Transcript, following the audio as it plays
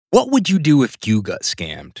What would you do if you got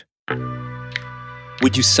scammed?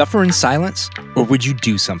 Would you suffer in silence, or would you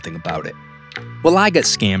do something about it? Well, I got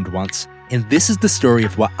scammed once, and this is the story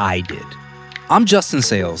of what I did. I'm Justin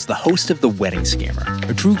Sales, the host of The Wedding Scammer,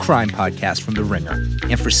 a true crime podcast from The Ringer.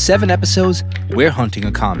 And for 7 episodes, we're hunting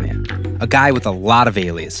a con man, a guy with a lot of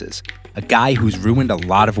aliases, a guy who's ruined a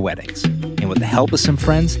lot of weddings. And with the help of some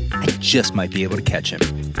friends, I just might be able to catch him.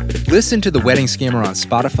 Listen to The Wedding Scammer on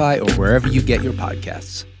Spotify or wherever you get your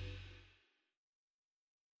podcasts.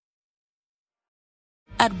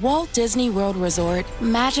 At Walt Disney World Resort,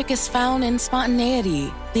 magic is found in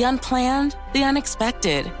spontaneity, the unplanned, the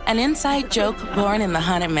unexpected, an inside joke born in the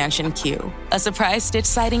Haunted Mansion queue, a surprise Stitch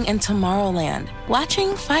sighting in Tomorrowland,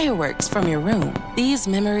 watching fireworks from your room. These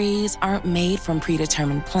memories aren't made from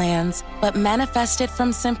predetermined plans, but manifested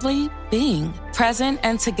from simply being present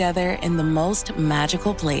and together in the most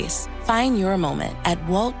magical place. Find your moment at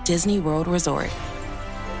Walt Disney World Resort.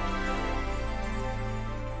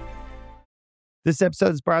 This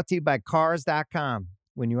episode is brought to you by Cars.com.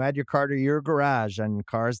 When you add your car to your garage on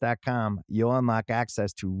Cars.com, you'll unlock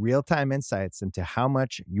access to real-time insights into how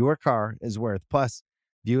much your car is worth. Plus,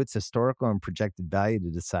 view its historical and projected value to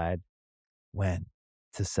decide when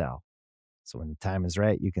to sell. So when the time is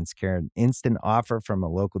right, you can secure an instant offer from a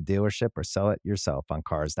local dealership or sell it yourself on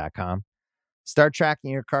Cars.com. Start tracking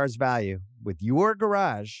your car's value with your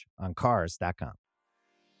garage on Cars.com.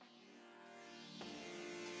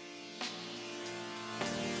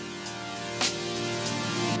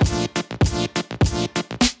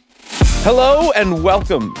 Hello and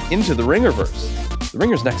welcome into the Ringerverse, the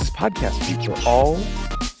Ringer's Nexus podcast feed for all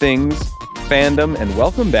things fandom, and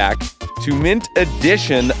welcome back to Mint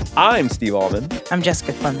Edition. I'm Steve Allman. I'm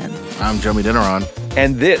Jessica Clement. I'm Jeremy Dineron.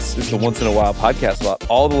 And this is the Once in a While podcast about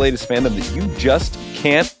all the latest fandom that you just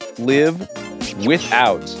can't live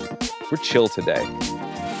without. We're chill today.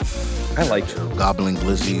 I like it. Gobbling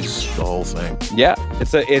glizzies, the whole thing. Yeah,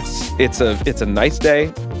 it's a nice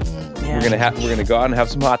day. Yeah. We're gonna go out and have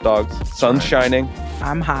some hot dogs. Sun's shining.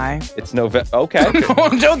 I'm high. It's November. Okay. No,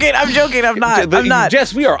 I'm joking. I'm not.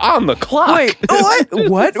 Jess, we are on the clock. Wait,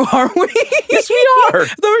 what are we? Yes, we are. I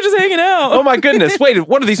thought we were just hanging out. Oh my goodness. Wait,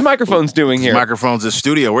 what are these microphones doing here? Microphones in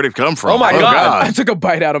studio. Where did it come from? Oh my God. I took a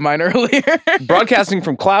bite out of mine earlier. Broadcasting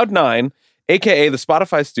from Cloud9, aka the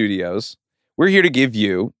Spotify studios. We're here to give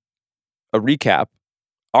you a recap,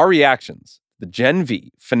 our reactions, the Gen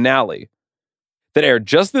V finale that aired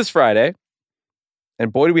just this Friday.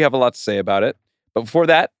 And boy, do we have a lot to say about it. But before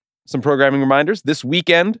that, some programming reminders. This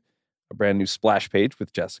weekend, a brand new splash page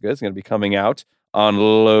with Jessica is going to be coming out on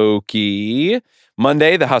Loki.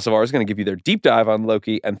 Monday, the House of R is going to give you their deep dive on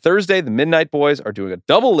Loki. And Thursday, the Midnight Boys are doing a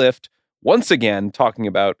double lift, once again, talking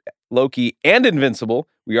about Loki and Invincible.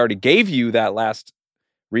 We already gave you that last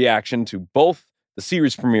reaction to both the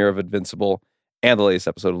series premiere of Invincible and the latest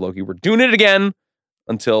episode of Loki. We're doing it again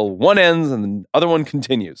until one ends and the other one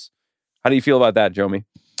continues. How do you feel about that, Jomi?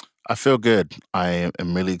 I feel good. I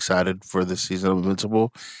am really excited for this season of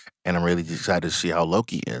Invincible, and I'm really excited to see how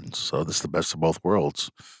Loki ends. So this is the best of both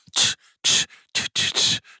worlds.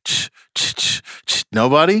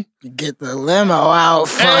 Nobody? Get the limo out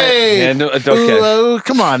front. Hey! Yeah, no, okay. Ooh,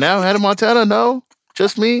 come on now. Hannah Montana, no?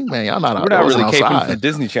 Just me? Man, y'all not out. We're not really outside. caping from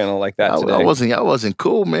Disney Channel like that today. I wasn't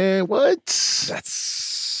cool, man. What?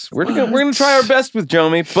 We're gonna try our best with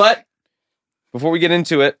Jomi, but before we get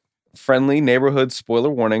into it, friendly neighborhood spoiler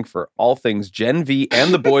warning for all things Gen V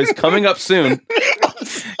and the boys coming up soon.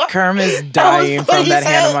 Kerm is dying from that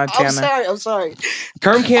Hannah Montana. I'm sorry.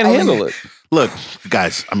 Kerm can't handle it. Look,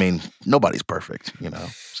 guys, I mean, nobody's perfect,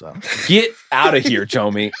 so. Get out of here,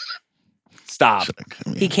 Jomi. Stop.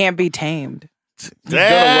 He can't be tamed. He's gonna work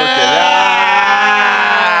it out.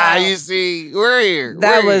 You see, we're here.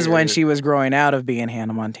 That was when she was growing out of being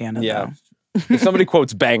Hannah Montana, Yeah. though. If somebody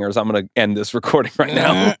quotes bangers, I'm going to end this recording right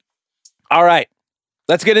now. All right.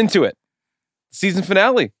 Let's get into it. Season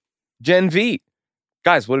finale. Gen V.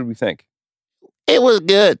 Guys, what did we think? It was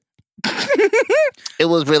good. It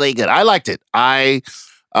was really good. I liked it.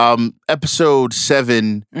 Episode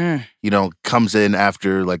 7, comes in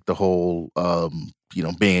after like the whole,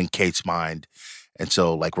 being in Kate's mind. And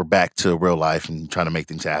so like we're back to real life and trying to make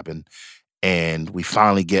things happen. And we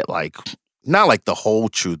finally get like, not like the whole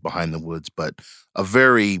truth behind the woods, but a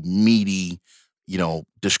very meaty,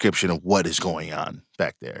 description of what is going on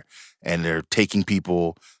back there. And they're taking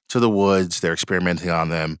people to the woods. They're experimenting on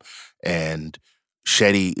them. And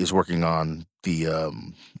Shetty is working on the,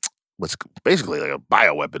 what's basically like a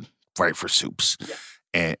bioweapon, right, for soups. Yeah.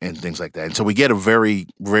 And things like that. And so we get a very,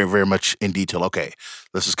 very, very much in detail, okay,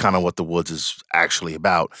 this is kind of what the woods is actually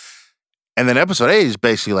about. And then episode 8 is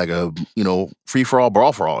basically like a, free for all,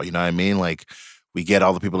 brawl for all. You know what I mean? Like we get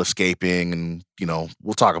all the people escaping, and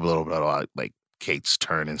we'll talk a little bit about like Kate's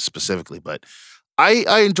turn and specifically, but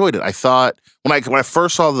I enjoyed it. I thought when I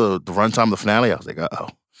first saw the runtime of the finale, I was like,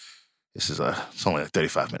 it's only like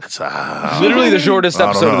 35 minutes. Literally the shortest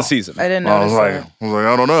episode of the season. I didn't I notice was that. like,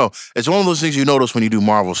 I don't know. It's one of those things you notice when you do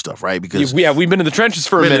Marvel stuff, right? Because we've been in the trenches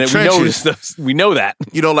for a minute. We noticed this. We know that.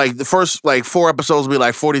 Like the first 4 episodes will be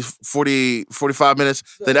like 45 minutes.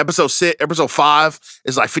 Then episode 5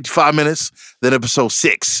 is like 55 minutes. Then episode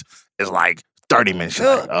 6 is like 30 minutes.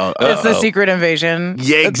 It's the Secret Invasion.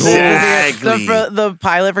 Yeah, exactly. The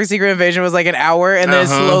pilot for Secret Invasion was like an hour, and then it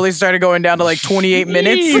slowly started going down to like 28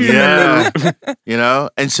 minutes. Yeah.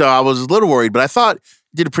 And so I was a little worried, but I thought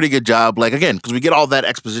did a pretty good job. Like, again, because we get all that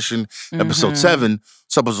exposition episode 7.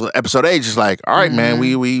 So episode 8 is like, all right, man,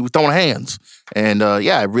 we throwing hands. And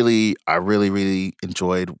I really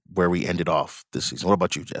enjoyed where we ended off this season. What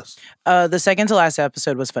about you, Jess? The second to last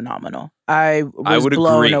episode was phenomenal. I would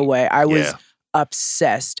blown agree. away. I was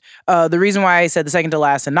obsessed. The reason why I said the second to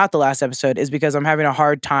last and not the last episode is because I'm having a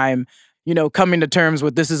hard time, coming to terms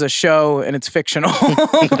with this is a show and it's fictional.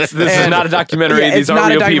 This is not a documentary. These are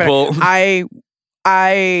real people.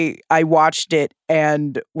 I watched it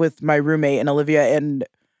and with my roommate and Olivia, and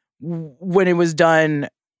when it was done,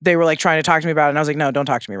 they were like trying to talk to me about it, and I was like, no, don't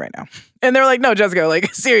talk to me right now. And they were like, no, Jessica,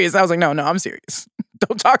 like serious. I was like, no, I'm serious.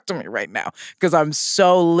 Don't talk to me right now because I'm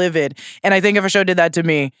so livid. And I think if a show did that to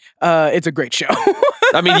me, it's a great show.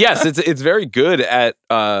 I mean, yes, it's very good at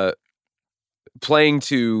playing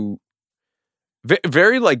to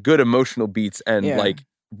very like good emotional beats and like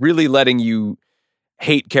really letting you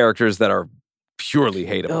hate characters that are purely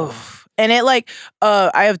hateable. Oof. And it like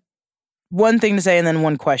I have one thing to say and then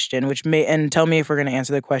one question, and tell me if we're going to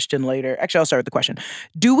answer the question later. Actually, I'll start with the question.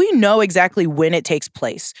 Do we know exactly when it takes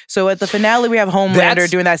place? So at the finale, we have Homelander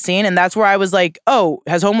doing that scene, and that's where I was like, oh,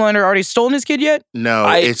 has Homelander already stolen his kid yet? No,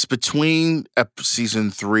 it's between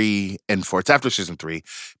season 3 and 4. It's after season 3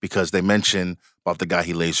 because they mention about the guy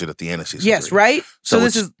he lasered at the end of season 3. Yes, right? So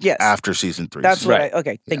this is, after season 3. That's right.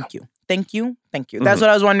 Okay, thank you. That's what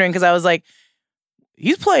I was wondering, because I was like,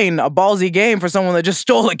 he's playing a ballsy game for someone that just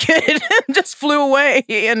stole a kid and just flew away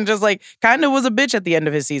and just like kind of was a bitch at the end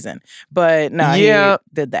of his season. But no, he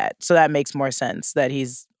did that. So that makes more sense that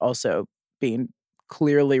he's also being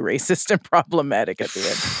clearly racist and problematic at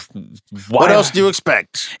the end. What else do you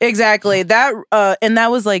expect? Exactly. That and that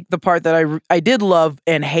was like the part that I did love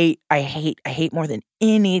and hate. I hate more than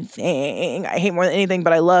anything.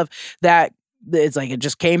 But I love that. It's like it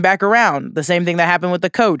just came back around. The same thing that happened with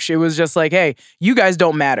the coach. It was just like, hey, you guys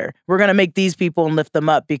don't matter. We're going to make these people and lift them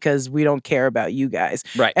up because we don't care about you guys.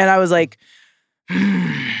 Right. And I was like,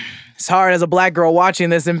 it's hard as a black girl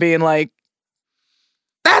watching this and being like,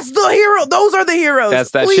 that's the hero. Those are the heroes.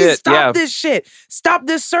 That's that Please shit. Stop this shit. Stop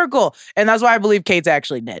this circle. And that's why I believe Kate's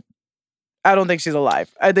actually dead. I don't think she's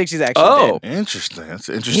alive. I think she's actually dead. Interesting. That's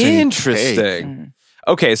interesting. Mm-hmm.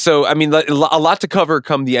 Okay, so I mean, a lot to cover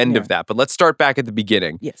come the end of that, but let's start back at the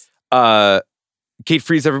beginning. Yes. Kate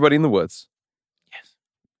frees everybody in the woods. Yes.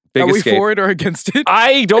 Big Are escape. we for it or against it?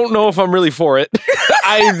 I don't know if I'm really for it.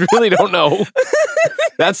 I really don't know.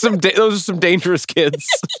 Those are some dangerous kids,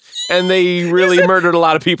 and they really murdered a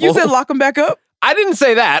lot of people. You said lock them back up? I didn't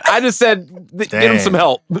say that. I just said get them some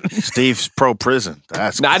help. Steve's pro-prison.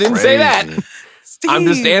 That's I didn't say that. Steve. I'm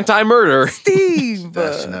just anti-murder. Steve.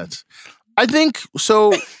 That's nuts. I think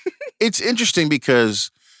so. It's interesting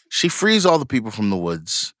because she frees all the people from the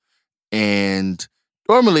woods, and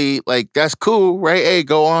normally, like, that's cool, right? Hey,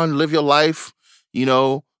 go on, live your life,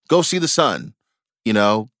 go see the sun,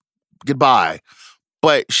 goodbye.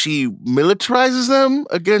 But she militarizes them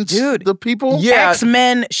against the people. Yeah,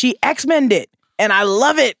 X-Men. She X-Men'd it, and I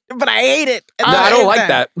love it, but I hate it. No, I don't like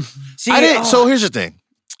that. So here's the thing.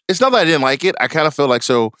 It's not that I didn't like it. I kind of feel like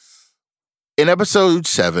in episode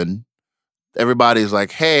 7. Everybody's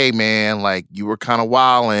like, hey, man, like, you were kind of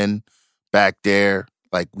wilding back there.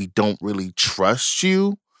 Like, we don't really trust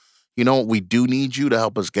you. We do need you to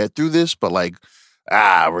help us get through this. But, like,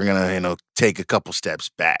 we're going to, take a couple steps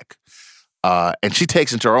back. And she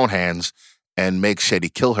takes into her own hands and makes Shady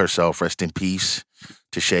kill herself. Rest in peace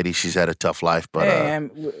to Shady. She's had a tough life. But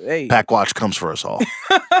Packwatch comes for us all.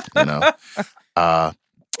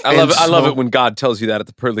 I love it when God tells you that at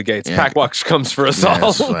the pearly gates. Yeah. Packwatch comes for us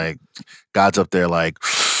all. Like, God's up there like,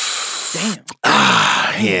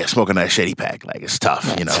 damn. Smoking that shady pack. Like, it's tough,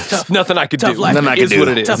 It's tough. Nothing I could do. Nothing I could do. What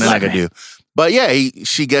it is. Nothing I could do. But yeah,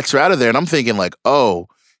 she gets her out of there, and I'm thinking like, oh,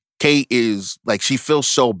 Kate is like, she feels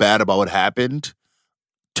so bad about what happened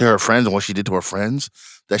to her friends and what she did to her friends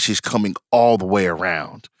that she's coming all the way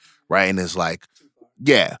around, right? And is like,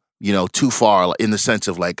 yeah, too far in the sense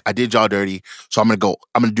of like, I did y'all dirty, so I'm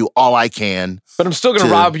gonna do all I can. But I'm still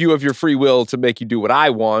gonna rob you of your free will to make you do what I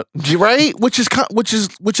want. Right? Which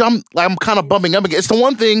I'm kind of bumping up against. It's the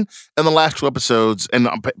one thing in the last 2 episodes, and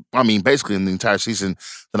I mean basically in the entire season,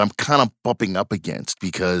 that I'm kind of bumping up against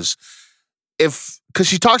because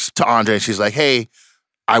she talks to Andre and she's like, hey,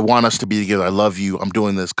 I want us to be together. I love you. I'm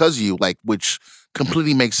doing this because of you, like, which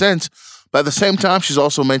completely makes sense. But at the same time, she's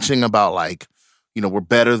also mentioning about like, we're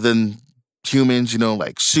better than humans,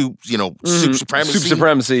 like soup supremacy. Soup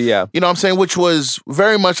supremacy, yeah. You know what I'm saying? Which was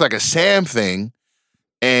very much like a Sam thing.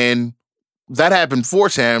 And that happened for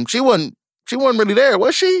Sam. She wasn't really there,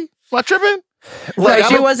 was she? Am I tripping? Like,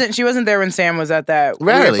 she wasn't there when Sam was at that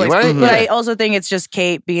weird place. Right? But I also think it's just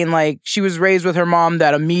Kate being like, she was raised with her mom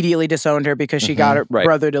that immediately disowned her because she got her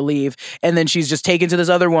brother to leave. And then she's just taken to this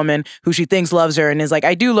other woman who she thinks loves her and is like,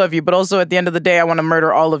 I do love you, but also at the end of the day, I want to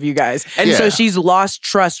murder all of you guys. And so she's lost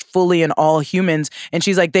trust fully in all humans. And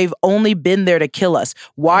she's like, they've only been there to kill us.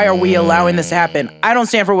 Why are we allowing this to happen? I don't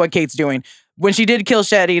stand for what Kate's doing. When she did kill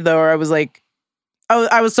Shetty, though, I was like,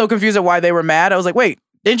 I was so confused at why they were mad. I was like, wait,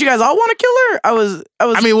 didn't you guys all want to kill her?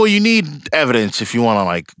 I mean, well, you need evidence if you want to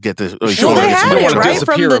like get this. Well, they had it right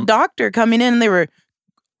from the doctor coming in. They were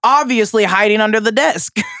obviously hiding under the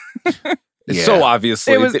desk. It's so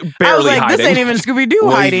obviously. I was like, hiding. This ain't even Scooby-Doo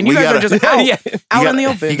hiding. You guys are just out in the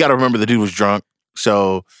open. You got to remember the dude was drunk,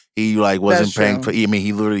 so he like wasn't paying for. I mean,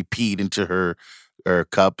 he literally peed into her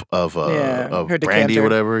cup of brandy or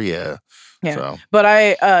whatever. Yeah. So. But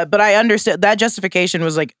I understood that justification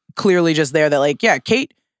was like clearly just there that like, yeah,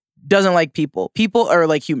 Kate doesn't like people. People are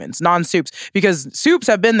like humans, non-soups, because soups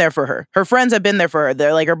have been there for her. Her friends have been there for her.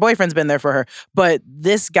 They're like, her boyfriend's been there for her. But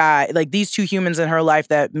this guy, like these 2 humans in her life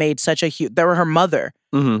that made such a huge, that were her mother,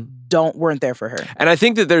 weren't there for her. And I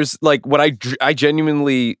think that there's like what I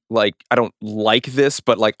genuinely like. I don't like this,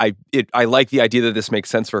 but like I like the idea that this makes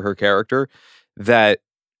sense for her character, that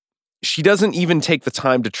she doesn't even take the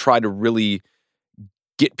time to try to really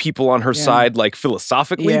get people on her side, like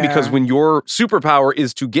philosophically, because when your superpower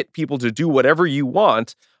is to get people to do whatever you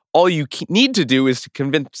want, all you need to do is to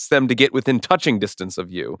convince them to get within touching distance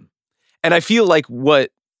of you. And I feel like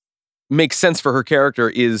what makes sense for her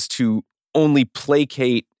character is to only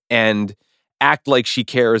placate and act like she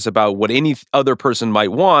cares about what any other person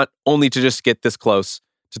might want, only to just get this close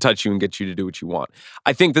to touch you and get you to do what you want.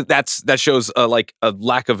 I think that shows a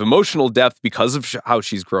lack of emotional depth because of how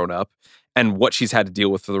she's grown up and what she's had to deal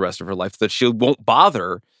with for the rest of her life, that she won't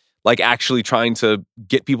bother like actually trying to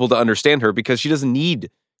get people to understand her because she doesn't need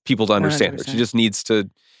people to understand 100%. Her. She just needs to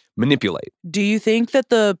manipulate. Do you think that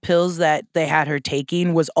the pills that they had her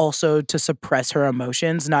taking was also to suppress her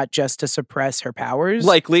emotions, not just to suppress her powers?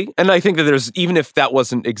 Likely. And I think that there's, even if that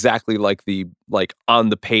wasn't exactly like the on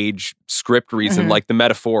the page script reason, like the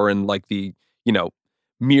metaphor and like the,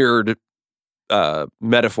 mirrored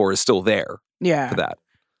metaphor is still there for that.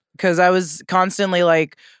 Because I was constantly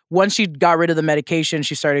like, once she got rid of the medication,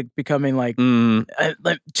 she started becoming like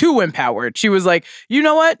too empowered. She was like, you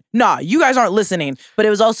know what? Nah, you guys aren't listening. But it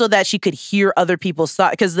was also that she could hear other people's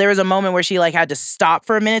thoughts. Because there was a moment where she like had to stop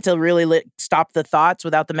for a minute to really stop the thoughts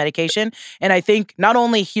without the medication. And I think not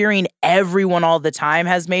only hearing everyone all the time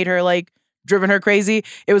has made her like driven her crazy,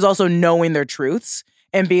 it was also knowing their truths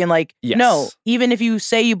and being like, no, even if you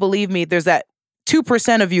say you believe me, there's that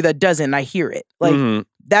 2% of you that doesn't. I hear it. Like,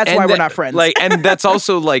 that's why we're not friends. Like, and that's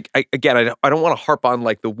also like, I don't want to harp on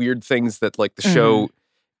like the weird things that like the show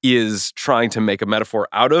is trying to make a metaphor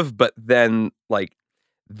out of, but then like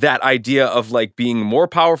that idea of like being more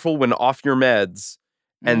powerful when off your meds,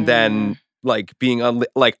 and then like being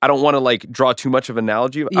like, I don't want to like draw too much of an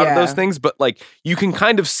analogy out of those things, but like you can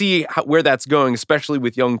kind of see where that's going, especially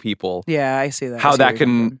with young people. Yeah, I see that. How that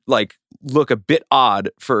can like look a bit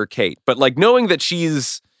odd for Kate, but like knowing that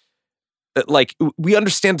she's like, we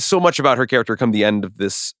understand so much about her character come the end of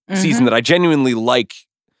this season that I genuinely like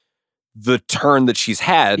the turn that she's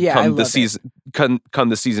had come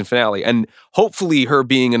the season finale, and hopefully her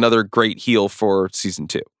being another great heel for season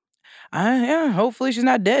 2. Hopefully she's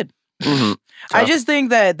not dead. I just think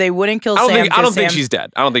that they wouldn't kill Sam. I don't think she's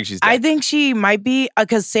dead. I don't think she's dead. I think she might be,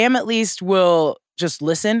 because Sam at least will just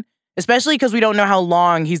listen, especially because we don't know how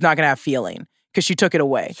long he's not going to have feeling. Because she took it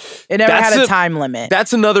away. It never had a time limit.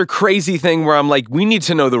 That's another crazy thing where I'm like, we need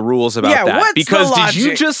to know the rules about that. What's because the logic? Did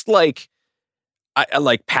you just like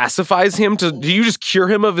pacifize him to? Do you just cure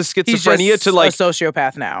him of his schizophrenia? He's just to like a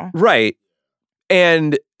sociopath now, right?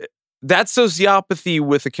 And that sociopathy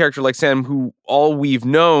with a character like Sam, who all we've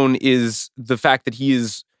known is the fact that he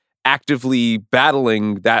is actively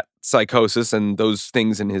battling that psychosis and those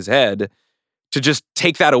things in his head. to just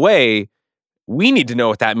take that away, we need to know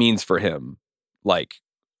what that means for him. Like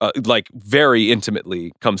very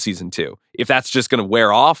intimately come season 2. If that's just going to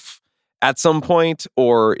wear off at some point,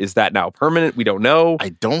 or is that now permanent? We don't know. I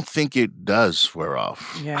don't think it does wear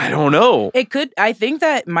off. Yeah. I don't know. It could. I think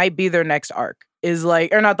that might be their next arc. Is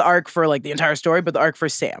like, or not the arc for like the entire story, but the arc for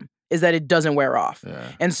Sam is that it doesn't wear off. Yeah.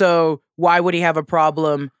 And so why would he have a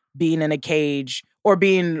problem being in a cage or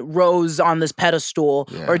being Rose on this pedestal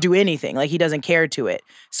or do anything? Like, he doesn't care to it.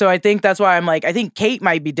 So I think that's why I'm like, I think Kate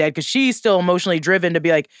might be dead because she's still emotionally driven to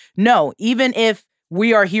be like, no, even if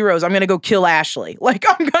we are heroes, I'm going to go kill Ashley. Like,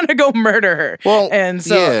 I'm going to go murder her. Well, and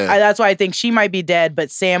so that's why I think she might be dead, but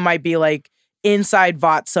Sam might be like inside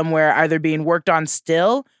Vought somewhere, either being worked on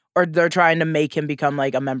still or they're trying to make him become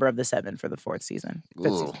like a member of the Seven for the 4th season.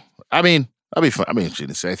 5th season. I mean, I'll be fun. I mean, interesting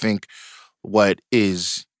to say. I think what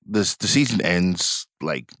is this? The season ends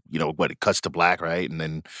like, you know, what, it cuts to black, right? And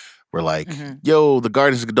then we're like, yo, the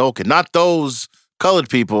Guardians of Godolphin, not those colored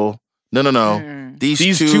people. No.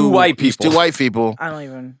 These two white people. These 2 white people. I don't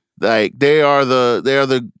even. Like, they are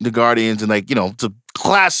the Guardians, and like, you know, it's a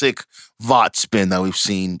classic Vought spin that we've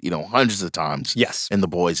seen, you know, hundreds of times. Yes. In The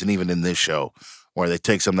Boys, and even in this show, where they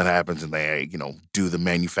take something that happens and they, you know, do the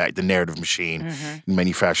narrative machine, and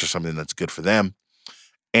manufacture something that's good for them.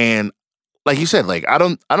 And like you said, like, I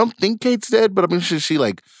don't think Kate's dead, but I mean, she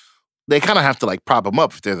like, they kind of have to like prop them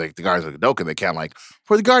up if they're like the Guardians of Godolphin. They can't like,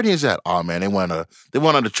 where the Guardians at? Oh man, they went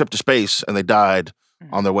on a trip to space and they died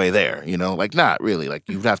on their way there. You know, like, not really. Like,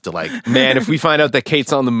 you have to like, man, if we find out that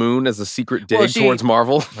Kate's on the moon as a secret dig towards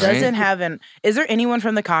Marvel, doesn't have is there anyone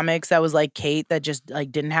from the comics that was like Kate that just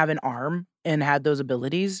like didn't have an arm and had those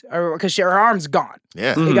abilities, or because her arm's gone?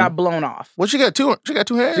 Yeah, it got blown off. Well, she got two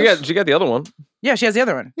hands. She got the other one. Yeah, she has the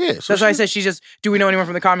other one. Yeah, so that's why I said she just. Do we know anyone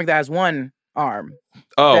from the comic that has one arm?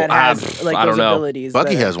 Oh, that has, like, I don't know. Abilities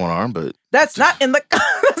Bucky has one arm, but that's not in the.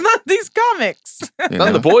 That's not these comics. Not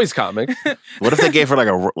in the Boys comic. What if they gave her like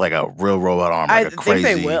a real robot arm, like a crazy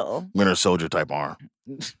think they will. Winter Soldier type arm?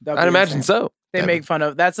 I'd imagine so. They make fun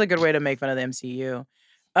of. That's a good way to make fun of the MCU.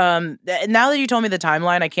 Now that you told me the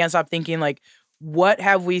timeline, I can't stop thinking, like, what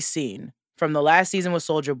have we seen from the last season with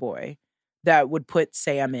Soulja Boy that would put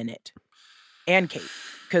Sam in it and Kate?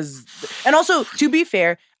 And also, to be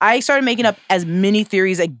fair, I started making up as many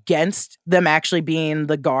theories against them actually being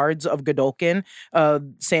the guards of Godolphin,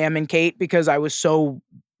 Sam and Kate, because I was so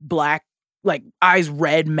black, like eyes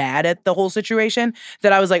red, mad at the whole situation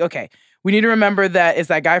that I was like, okay, we need to remember that it's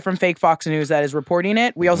that guy from fake Fox News that is reporting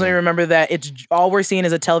it. We also need to remember that it's all we're seeing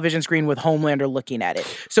is a television screen with Homelander looking at it.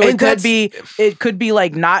 So it could be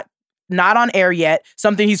like not on air yet,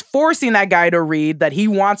 something he's forcing that guy to read that he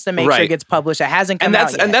wants to make sure gets published that hasn't come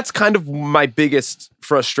out yet. And that's kind of my biggest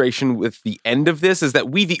frustration with the end of this, is that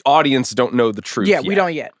we, the audience, don't know the truth yet. We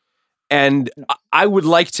don't yet. And I would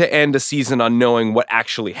like to end a season on knowing what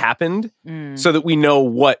actually happened so that we know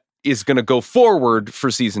what is going to go forward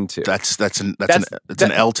for season 2. That's an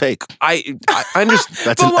L take. I understand.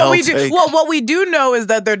 That's an L take. What we do know is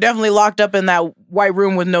that they're definitely locked up in that white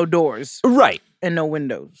room with no doors. Right. And no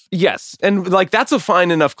windows. Yes. And like, that's a fine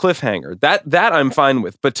enough cliffhanger. That I'm fine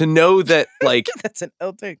with. But to know that, like, that's an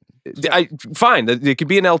L take. Fine. It could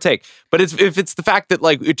be an L take. But if it's the fact that,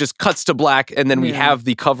 like, it just cuts to black and then we have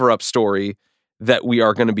the cover-up story that we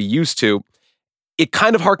are going to be used to, it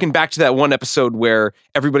kind of harkened back to that one episode where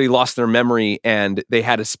everybody lost their memory and they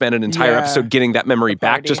had to spend an entire episode getting that memory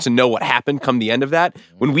back just to know what happened come the end of that.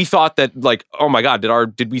 When we thought that, like, oh my God,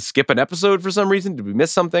 did we skip an episode for some reason? Did we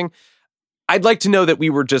miss something? I'd like to know that we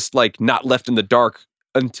were just, like, not left in the dark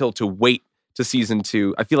until to wait to season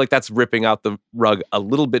 2. I feel like that's ripping out the rug a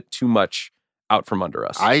little bit too much out from under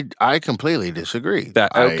us. I completely disagree.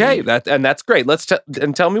 That's great.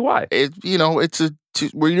 And tell me why.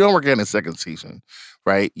 We're getting a second season,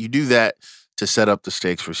 right? You do that to set up the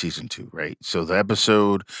stakes for season 2, right? So the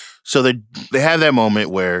episode, they have that moment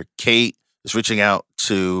where Kate is reaching out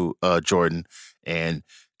to Jordan, and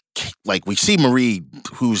like, we see Marie,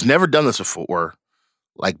 who's never done this before,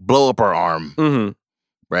 like, blow up her arm,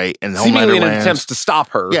 right? And seemingly Homelander attempts to stop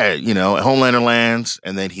her. Yeah, Homelander lands,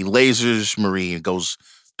 and then he lasers Marie and goes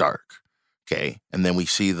dark. Okay, and then we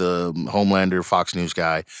see the Homelander Fox News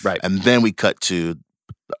guy, right? And then we cut to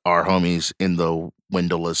our homies in the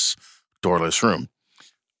windowless, doorless room.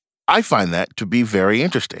 I find that to be very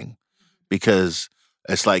interesting because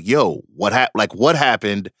it's like, yo, what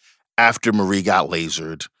happened after Marie got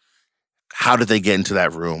lasered? How did they get into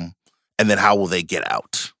that room? And then how will they get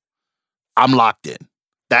out? I'm locked in.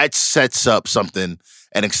 That sets up an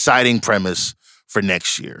exciting premise for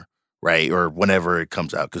next year, right? Or whenever it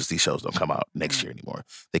comes out, because these shows don't come out next year anymore.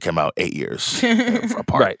 They come out 8 years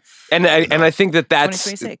apart. Right. And I think that's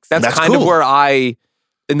 2026. that's kind cool. of where I,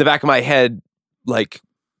 in the back of my head, like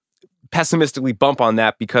pessimistically bump on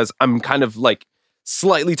that, because I'm kind of like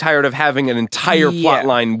slightly tired of having an entire plot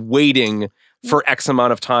line waiting for X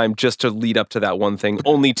amount of time just to lead up to that one thing,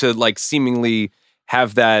 only to like seemingly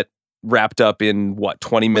have that wrapped up in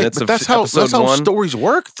 20 minutes of that's episode how one. stories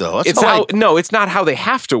work, though. It's not how they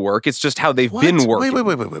have to work. It's just how they've been working.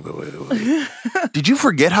 Wait. Did you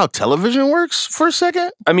forget how television works for a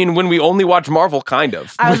second? I mean, when we only watch Marvel, kind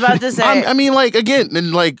of. I was about to say. I mean, like, again,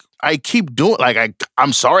 and like, I keep doing, like,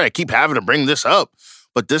 I'm sorry, I keep having to bring this up,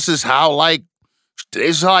 but this is how, like,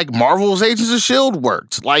 Marvel's Agents of S.H.I.E.L.D.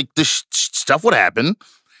 worked. Like, this stuff would happen.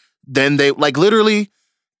 Then they, like, literally,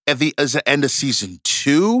 at the end of season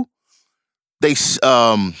 2, they,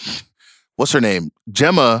 what's her name?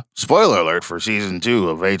 Gemma, spoiler alert for season 2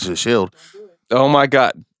 of Agents of S.H.I.E.L.D. Oh my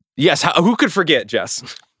God. Yes, who could forget,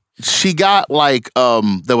 Jess? She got, like,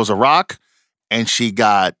 there was a rock, and she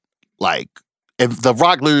got, like, the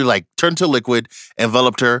rock literally, like, turned to liquid,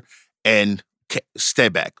 enveloped her, and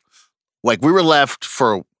stayed back. Like, we were left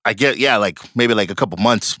for, I get, like, maybe, like, a couple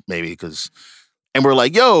months, maybe, and we're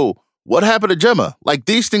like, yo, what happened to Gemma? Like,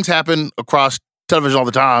 these things happen across television all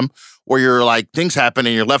the time, where you're like, things happen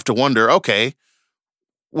and you're left to wonder, okay,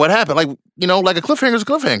 what happened? Like, you know, like a cliffhanger's a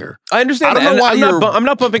cliffhanger. I understand. I don't know why I'm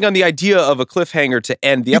not bumping on the idea of a cliffhanger to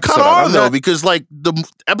end the episode. You kind of are, though, because, like, the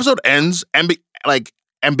episode ends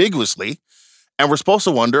ambiguously, and we're supposed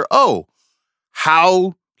to wonder,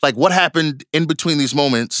 how, like, what happened in between these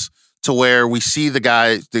moments to where we see the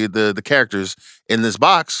guys, the characters in this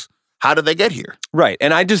box. How did they get here? Right.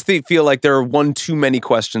 And I just feel like there are one too many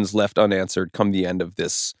questions left unanswered come the end of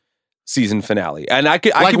this season finale. And I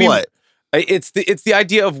could what? It's the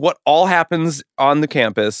idea of what all happens on the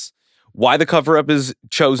campus, why the cover-up is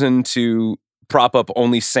chosen to prop up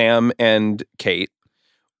only Sam and Kate,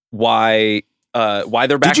 why they're back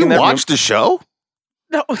in that room. Did you watch the show?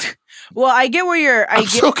 No. Well, I get where you're. I'm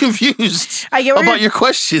so confused about your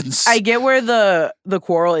questions. I get where the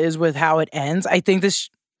quarrel is with how it ends. I think this.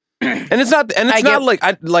 And it's not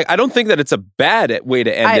I don't think that it's a bad way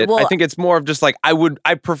to end it. I think it's more of just like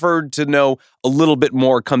I preferred to know a little bit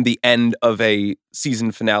more come the end of a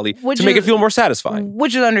season finale to make it feel more satisfying.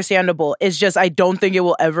 Which is understandable. It's just I don't think it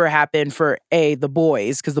will ever happen for the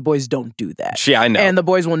boys, because the boys don't do that. Yeah, I know. And the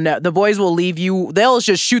boys will leave you. They'll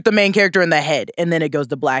just shoot the main character in the head, and then it goes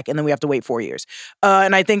to black, and then we have to wait 4 years.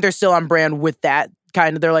 And I think they're still on brand with that.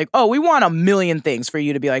 Kind of, they're like, we want a million things for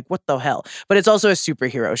you to be like, what the hell? But it's also a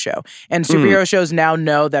superhero show. And superhero shows now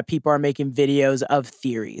know that people are making videos of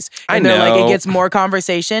theories. And they're like, it gets more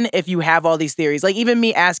conversation if you have all these theories. Like, even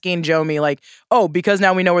me asking Jomi, like, because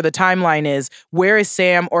now we know where the timeline is, where is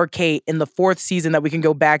Sam or Kate in the 4th season that we can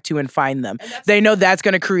go back to and find them? They know that's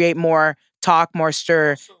going to create more talk, more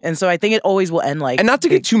stir. And so I think it always will end like... And not to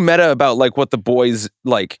get too meta about like what the boys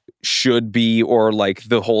like should be, or like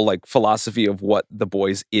the whole like philosophy of what the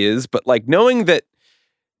boys is, but like knowing that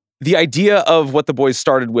the idea of what the boys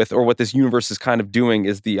started with, or what this universe is kind of doing,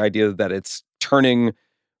 is the idea that it's turning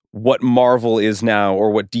what Marvel is now,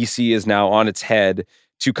 or what DC is now, on its head,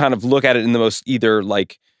 to kind of look at it in the most either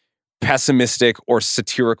like pessimistic or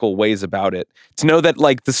satirical ways about it. To know that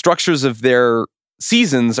like the structures of their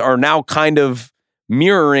seasons are now kind of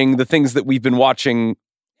mirroring the things that we've been watching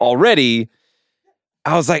already.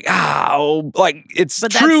 I was like, it's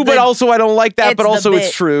true, but also I don't like that, but also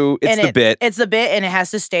it's true. It's the bit. It's the bit, and it has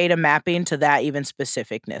to stay to mapping to that even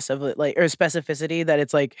specificness of it, like, or specificity that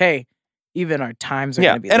it's like, hey, even our times are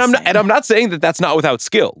going to be the same. And I'm not saying that that's not without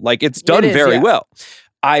skill. Like, it's done very well.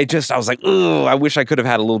 I was like, I wish I could have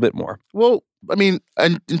had a little bit more. Well, I mean,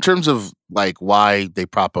 in terms of like why they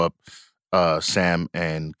prop up Sam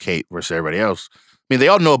and Kate versus everybody else, I mean, they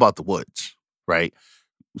all know about the woods, right?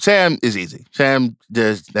 Sam is easy. Sam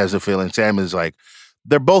just has a feeling. Sam is like,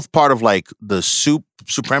 they're both part of like the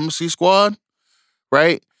supremacy squad,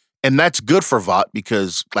 right? And that's good for Vought,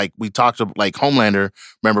 because like we talked about, like Homelander,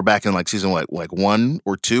 remember back in like season like 1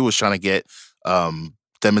 or 2 was trying to get them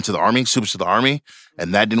into the army, Supes to the army,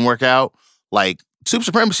 and that didn't work out. Like, super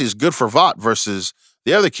supremacy is good for Vought versus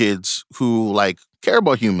the other kids who like care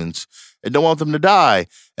about humans and don't want them to die,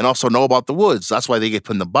 and also know about the woods. That's why they get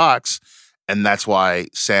put in the box. And that's why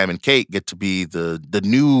Sam and Kate get to be the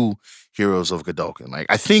new heroes of Godolphin. Like,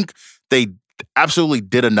 I think they absolutely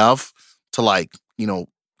did enough to, like, you know,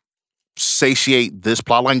 satiate this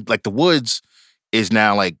plotline. Like, the woods is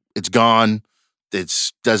now, like, it's gone. It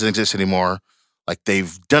doesn't exist anymore. Like,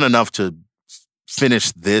 they've done enough to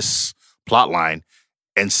finish this plotline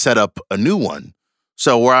and set up a new one.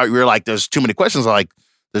 So we're like, there's too many questions. I'm like,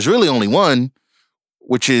 there's really only one,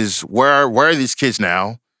 which is where are these kids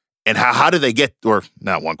now? And how did they get, or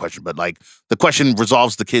not one question, but like the question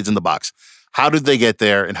resolves the kids in the box. How did they get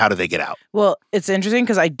there and how did they get out? Well, it's interesting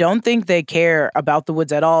because I don't think they care about the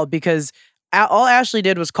woods at all because all Ashley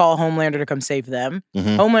did was call Homelander to come save them.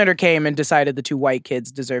 Mhm. Homelander came and decided the 2 white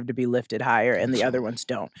kids deserve to be lifted higher and the other ones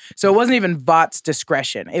don't. So it wasn't even Vought's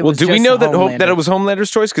discretion. It was do we just know that Homelander. that it was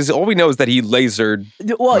Homelander's choice? Because all we know is that he lasered.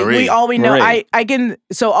 Well, Marie. all we know, Marie.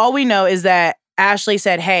 So all we know is that Ashley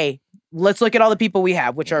said, "Hey, let's look at all the people we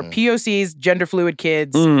have, which are POCs, gender fluid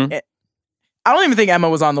kids." Mhm. I don't even think Emma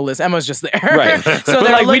was on the list. Emma's just there, Right. so but they're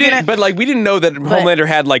like we looking didn't. at But like we didn't know that Homelander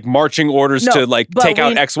had like marching orders No, to like but take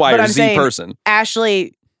out we- X, Y, but or I'm Z saying- person.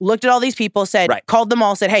 Ashley looked at all these people, called them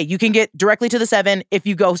all, said, "Hey, you can get directly to the 7 if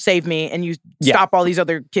you go save me and you Yeah. stop all these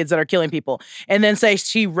other kids that are killing people." And then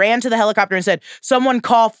she ran to the helicopter and said, "Someone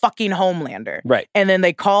call fucking Homelander." Right. And then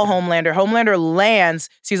they call Homelander. Homelander lands,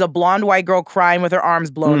 sees a blonde white girl crying with her arms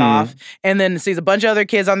blown off, and then sees a bunch of other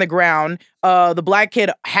kids on the ground. The black kid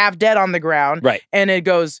half dead on the ground. Right. And it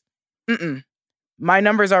goes, my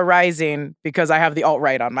numbers are rising because I have the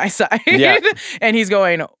alt-right on my side. Yeah. And he's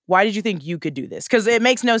going, why did you think you could do this? Because it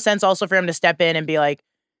makes no sense also for him to step in and be like,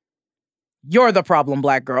 you're the problem,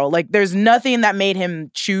 black girl. Like, there's nothing that made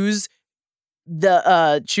him choose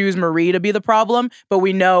Marie to be the problem, but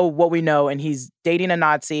we know what we know, and he's dating a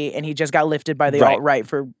Nazi, and he just got lifted by the Right. alt-right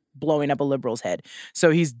for blowing up a liberal's head.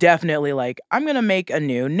 So he's definitely like, I'm going to make a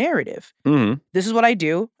new narrative. Mhm. This is what I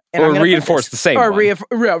do. And Or I'm gonna put reinforce this- the same or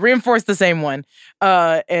one. reinforce the same one.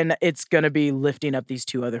 And it's going to be lifting up these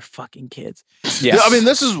 2 other fucking kids. Yes. Yeah, I mean,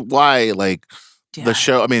 this is why, like, Yeah. the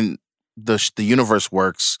show, I mean, the universe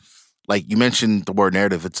works. Like, you mentioned the word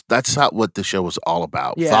narrative. That's not what the show was all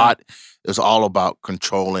about. Yeah. Thought is all about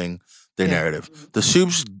controlling their Yeah. narrative. The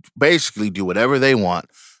Supes basically do whatever they want,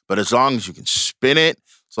 but as long as you can spin it,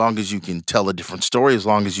 as long as you can tell a different story, as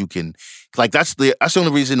long as you can, like, that's the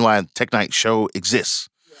only reason why Tech Night show exists,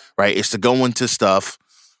 right? It's to go into stuff,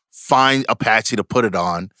 find a patsy to put it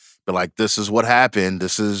on, but like, this is what happened.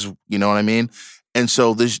 This is, you know what I mean? And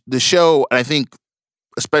so the show, and I think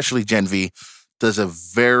especially Gen V, does a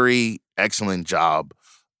very excellent job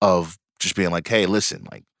of just being like, hey, listen,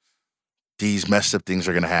 like, these messed up things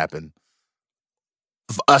are going to happen.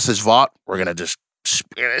 Us as Vought, we're going to just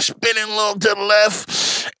spin it a little to the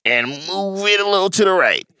left and move it a little to the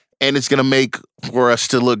right. And it's going to make for us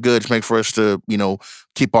to look good, make for us to, you know,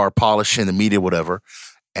 keep our polish in the media, whatever.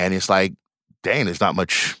 And it's like, dang, there's not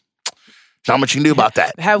much you can do about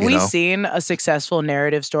that. Have you we know? seen a successful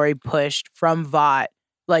narrative story pushed from Vought,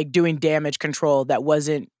 like doing damage control that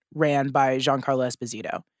wasn't ran by Giancarlo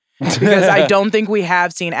Esposito? Because I don't think we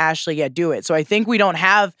have seen Ashley yet do it. So I think we don't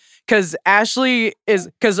have, because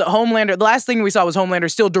Homelander, the last thing we saw was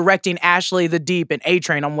Homelander still directing Ashley the Deep and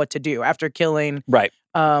A-Train on what to do after killing Right.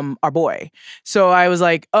 our boy. So I was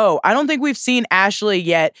like, oh, I don't think we've seen Ashley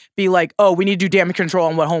yet be like, oh, we need to do damage control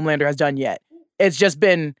on what Homelander has done yet. It's just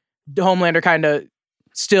been Homelander kind of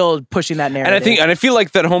still pushing that narrative. And I feel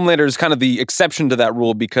like that Homelander is kind of the exception to that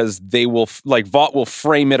rule because they will Vought will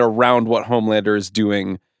frame it around what Homelander is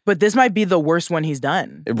doing. But this might be the worst one he's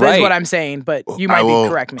done. That's Right. what I'm saying, but you might be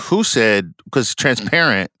correct me. Who said, because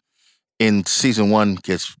Transparent in season 1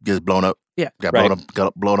 gets blown up. Yeah. Got Right.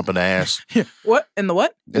 blown up in the ass. What? In the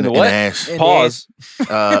what? In the In what? the ass. In the Pause.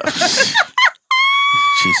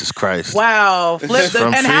 Jesus Christ. Wow. Flip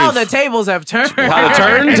From and how Faith. the tables have turned. How the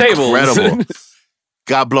turntables. Incredible.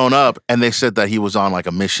 Got blown up, and they said that he was on like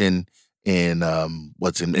a mission in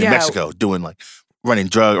in Yeah. Mexico, doing like running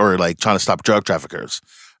drug or like trying to stop drug traffickers,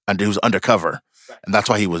 and he was undercover, and that's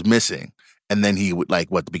why he was missing. And then he would like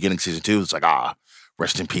the beginning of season 2, it's like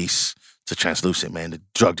rest in peace to Translucent, man. The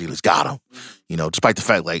drug dealers got him, you know, despite the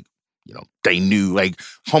fact they knew, like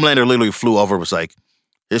Homelander literally flew over, was like,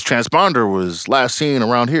 his transponder was last seen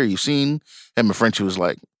around here. You seen him? And Frenchie was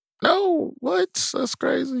like, no, what? That's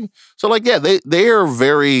crazy. So like, yeah, they are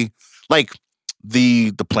very like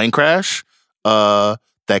the plane crash that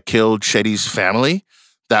killed Shetty's family.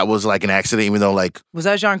 That was like an accident, even though like Was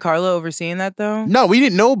that Giancarlo overseeing that though? no, we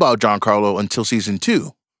didn't know about Giancarlo until season 2,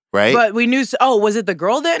 right? But we knew. Oh, was it the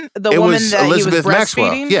girl then? The it woman was that Elizabeth he was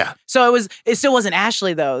Maxwell. breastfeeding? Yeah, So it still wasn't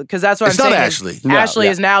Ashley though, because that's what it's I'm not saying. Ashley. No, Ashley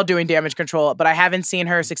yeah. is now doing damage control, but I haven't seen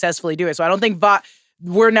her successfully do it. So I don't think Vought.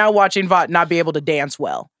 We're now watching Vought not be able to dance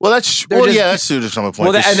well. Well, that's They're just- that's to some point.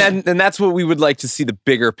 Well, 'cause- and that's what we would like to see, the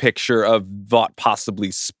bigger picture of Vought possibly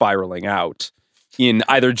spiraling out in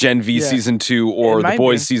either Gen V Yeah. season 2 or It The might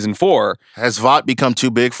Boys be. season 4. has Vought become too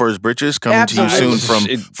big for his britches? Coming to you Absolutely. soon from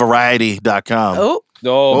It- Variety.com. Oh,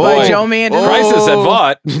 Oh, By boy. Jomi and Crisis at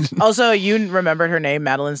Vought. Also, you remembered her name,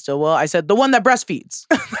 Madeline Stillwell. I said the one that breastfeeds.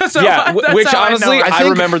 So Yeah, that's which how honestly, I know. I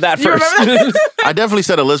remember that You first. remember I definitely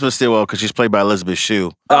said Elizabeth Stillwell because she's played by Elizabeth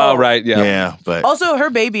Shue. Oh, right. Yeah. Yeah, but Also, her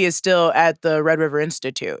baby is still at the Red River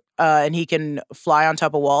Institute, and he can fly on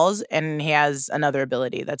top of walls, and he has another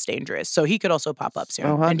ability that's dangerous. So he could also pop up soon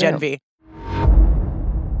Oh, hot in Gen damn. V.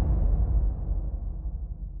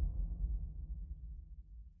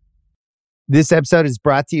 This episode is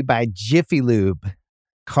brought to you by Jiffy Lube.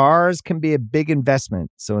 Cars can be a big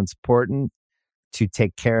investment, so it's important to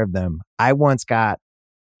take care of them. I once got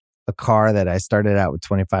a car that I started out with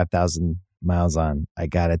 25,000 miles on. I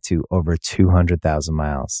got it to over 200,000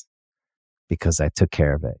 miles because I took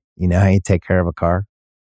care of it. You know how you take care of a car?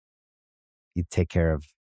 You take care of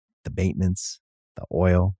the maintenance, the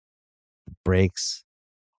oil, the brakes,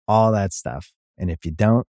 all that stuff. And if you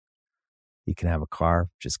don't, you can have a car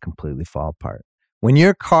just completely fall apart. When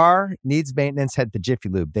your car needs maintenance, head to Jiffy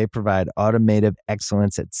Lube. They provide automotive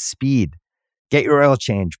excellence at speed. Get your oil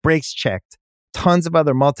change, brakes checked, tons of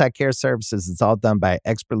other multi-care services. It's all done by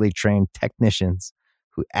expertly trained technicians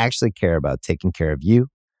who actually care about taking care of you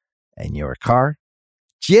and your car.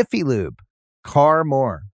 Jiffy Lube, car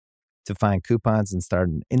more. To find coupons and start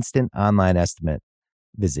an instant online estimate,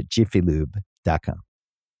 visit jiffylube.com.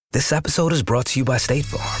 This episode is brought to you by State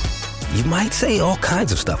Farm. You might say all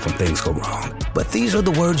kinds of stuff when things go wrong, but these are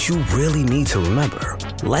the words you really need to remember.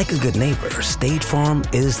 Like a good neighbor, State Farm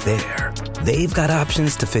is there. They've got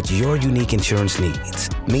options to fit your unique insurance needs,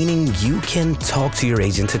 meaning you can talk to your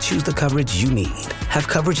agent to choose the coverage you need, have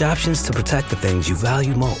coverage options to protect the things you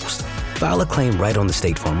value most, file a claim right on the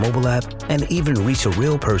State Farm mobile app, and even reach a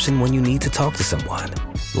real person when you need to talk to someone.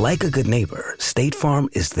 Like a good neighbor, State Farm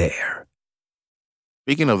is there.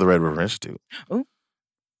 speaking of the Red River Institute, Ooh.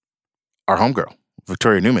 our homegirl,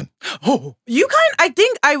 Victoria Newman. Oh, you I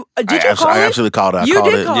think did you I call it? absolutely called it. I You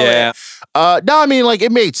called did it. call it. Yeah. No, I mean, like,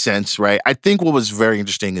 it made sense, right? I think what was very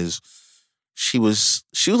interesting is she was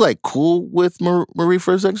like cool with Marie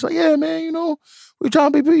for a second. She's like, yeah, man, you know, we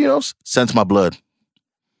trying to be, you know, sense my blood.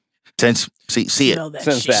 Sense, see it, Smell that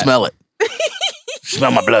Sense shit. that. smell it,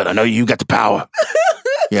 smell my blood. I know you got the power.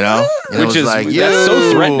 You know, and it Which was is like, that's so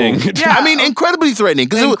yo. threatening. Yeah. I mean, incredibly threatening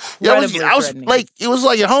because I was Incredibly like, it was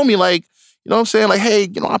like your homie, like, you know what I'm saying? Like, hey,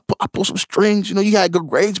 you know, I pull some strings. You know, you had good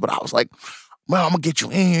grades, but I was like, well, I'm gonna get you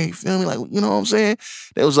in here. You feel me? Like, you know what I'm saying?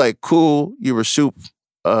 It was like, cool. You were soup.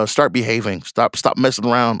 Start behaving. Stop messing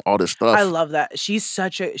around. All this stuff. I love that. She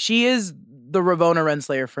is the Ravonna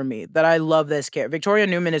Renslayer for me. That I love this character. Victoria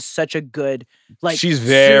Newman is such a good, like, She's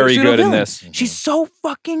very good in pseudo-villain. this. She's so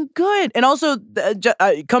fucking good. And also,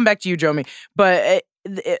 come back to you, Jomi. But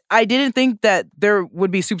I didn't think that there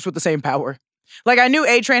would be soups with the same power. Like, I knew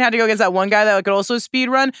A-Train had to go against that one guy that could also speed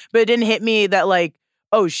run, but it didn't hit me that, like,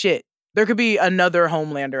 oh shit, there could be another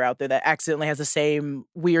Homelander out there that accidentally has the same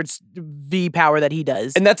weird V power that he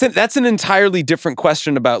does. And that's an entirely different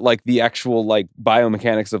question about like the actual like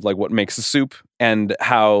biomechanics of like what makes a soup and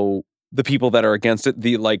how the people that are against it,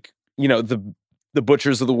 the like, you know, the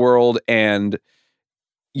butchers of the world and,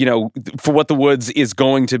 you know, for what the Woods is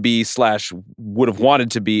going to be / would have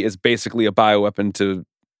wanted to be is basically a bioweapon to,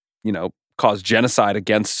 you know, cause genocide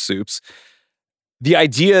against soups. The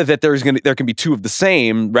idea that there can be two of the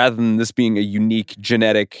same rather than this being a unique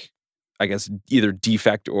genetic, I guess, either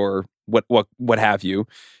defect or what have you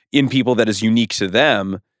in people that is unique to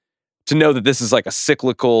them, to know that this is like a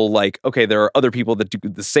cyclical, like, okay, there are other people that do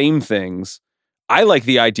the same things. I like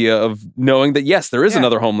the idea of knowing that, yes, there is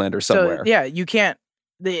another Homelander somewhere. So, yeah, you can't.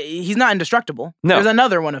 He's not indestructible. No. There's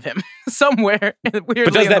another one of him somewhere. But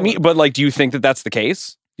does that mean, but like, do you think that that's the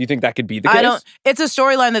case? Do you think that could be the case? I don't. It's a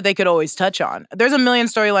storyline that they could always touch on. There's a million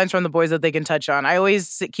storylines from The Boys that they can touch on. I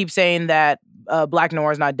always keep saying that Black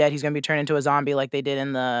Noir is not dead. He's going to be turned into a zombie like they did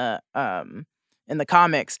in the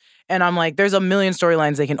comics. And I'm like, there's a million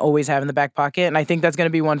storylines they can always have in the back pocket. And I think that's going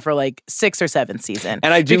to be one for like 6th or 7th season.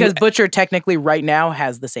 And I do, because Butcher technically right now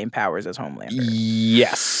has the same powers as Homelander.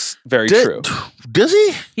 Yes, very true. Does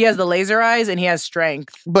he? He has the laser eyes and he has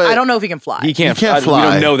strength. But I don't know if he can fly. He can't fly.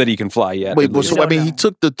 We don't know that he can fly yet. Wait, at so least. I mean, he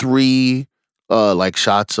took the 3 like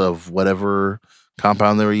shots of whatever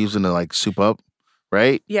compound they were using to like soup up,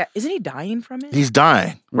 right? Yeah, isn't he dying from it? He's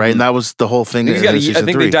dying, right? And that was the whole thing. I think, in season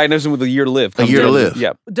they 3. diagnosed him with a year to live. A year to live.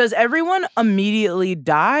 Yeah. Does everyone immediately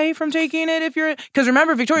die from taking it if you're... Because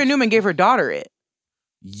remember, Victoria Newman gave her daughter it.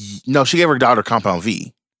 No, she gave her daughter Compound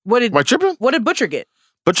V. What did Am I tripping? What did Butcher get?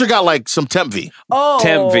 Butcher got like some Temp V. Oh,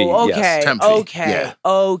 Temp V, yes. okay, Temp V, okay, yeah.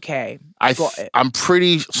 okay. I'm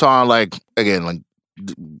pretty sure, like, again, like,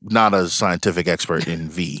 not a scientific expert in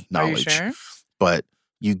V Are you knowledge, sure? but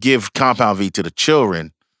you give Compound V to the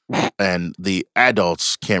children, and the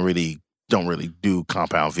adults don't really do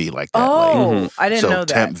Compound V like that. Oh, I didn't know that.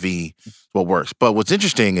 So Temp V is what works. But what's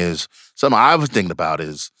interesting is something I was thinking about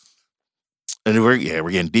is, and we're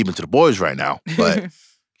getting deep into the boys right now, but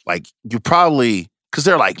like you probably, because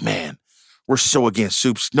they're like, man, we're so against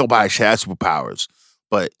soups. Nobody should have superpowers.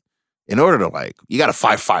 But in order to you got to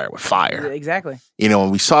fight fire with fire. Exactly.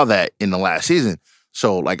 And we saw that in the last season.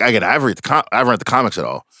 So like, I haven't read the comics at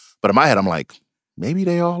all, but in my head, I'm like, maybe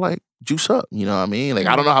they all juice up. You know what I mean? Like,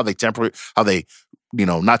 I don't know how they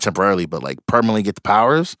not temporarily, but permanently get the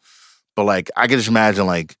powers. But I can just imagine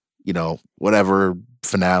whatever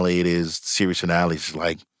finale it is, series finale, is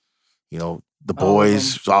the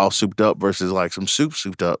boys all souped up versus some soup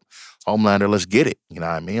souped up. Homelander, let's get it. You know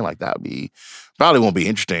what I mean? That would be, probably won't be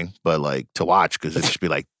interesting, but to watch, because it'd just be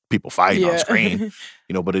people fighting on screen.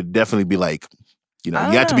 But it'd definitely be you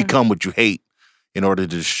have to become what you hate in order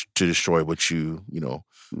to destroy what you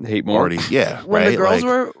hate more. Already, yeah. When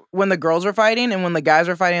right? when the girls were fighting and when the guys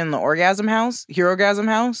were fighting in the orgasm house, Hero-gasm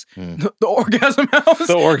house, the orgasm house.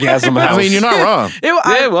 The orgasm house. I mean, you're not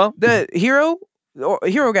wrong. The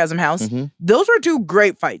Hero-gasm house, those were two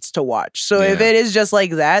great fights to watch. So if it is just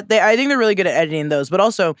like that, I think they're really good at editing those. But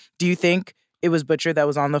also, do you think it was Butcher that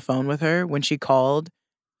was on the phone with her when she called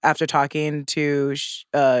after talking to, is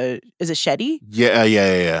it Shetty?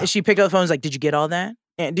 Yeah. She picked up the phone and was like, did you get all that?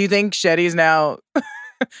 And do you think Shetty's now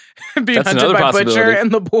being That's hunted by another Butcher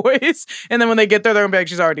and the boys? And then when they get there, they're going to be like,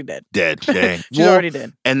 she's already dead. Dang. She's already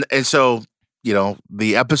dead. And so,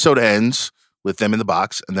 the episode ends with them in the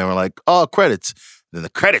box, and then we're like, oh, credits. Then the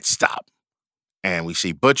credits stop. And we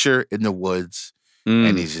see Butcher in the woods,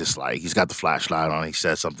 and he's just he's got the flashlight on. He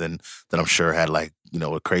says something that I'm sure had a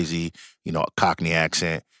crazy, Cockney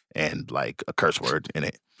accent and a curse word in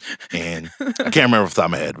it. And I can't remember off the top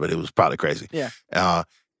of my head, but it was probably crazy. Yeah.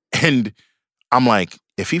 And I'm like,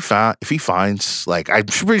 if he finds, I'm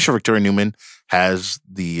pretty sure Victoria Newman has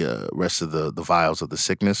the rest of the vials of the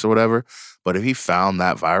sickness or whatever. But if he found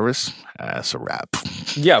that virus, that's a wrap.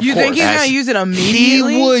 Yeah, of you course. think he's gonna use it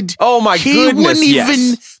immediately? He would. Oh my he goodness! He wouldn't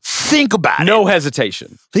even think about it. No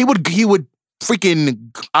hesitation. He would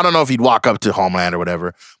freaking. I don't know if he'd walk up to Homeland or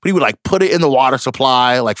whatever, but he would put it in the water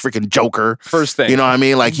supply, freaking Joker. First thing, you know what I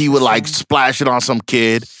mean? He would splash it on some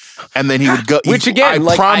kid. And then he would go. Which again,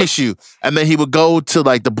 I promise you. And then he would go to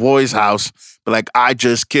the boy's house, but I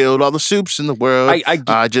just killed all the soups in the world.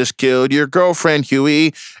 I just killed your girlfriend,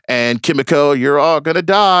 Huey, and Kimiko. You're all gonna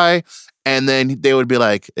die. And then they would be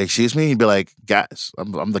like, "Excuse me." He'd be like, "Guys,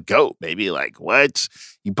 I'm the GOAT, baby." What?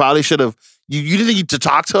 You probably should have. You didn't think to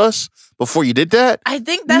talk to us before you did that? I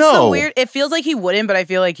think that's so weird. It feels like he wouldn't, but I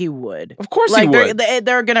feel like he would. Of course he would.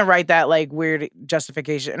 They're going to write that weird not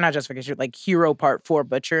justification, hero part for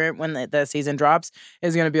Butcher when the season drops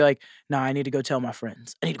is going to be I need to go tell my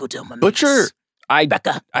friends. I need to go tell my mates. Butcher,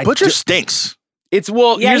 Butcher stinks. It's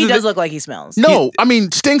yeah, he does look like he smells. No, I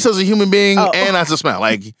mean stinks as a human being and as a smell.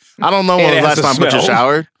 I don't know when the last time Butcher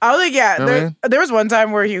showered. I was there was one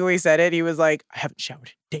time where Huey said it. He was like, I haven't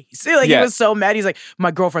showered in days. He was so mad. He's like,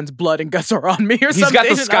 my girlfriend's blood and guts are on me or something. He's got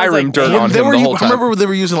the Skyrim dirt on him the whole time. I remember they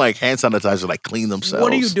were using hand sanitizer to clean themselves.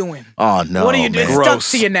 What are you doing? Oh no, what are you doing? It's stuck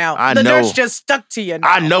to you now. The nurse just stuck to you now.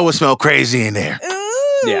 I know it smells crazy in there. Ooh.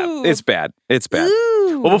 Yeah, it's bad. It's bad.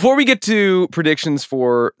 Ooh. Well, before we get to predictions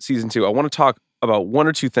for season 2, I want to talk about one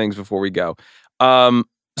or two things before we go. Sam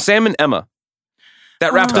and Emma.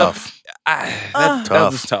 That wrapped up. That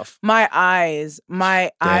was tough. My eyes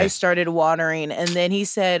started watering, and then he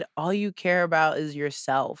said, "All you care about is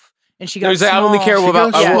yourself." And she got small. I only care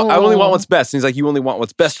about. I only want what's best. And he's like, "You only want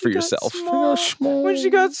what's best for yourself." When she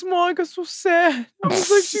got small, I got so sad. I was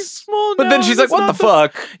like, "She's small now." But then she's like, "What the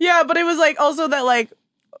fuck?" Yeah, but it was also that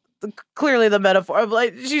clearly the metaphor of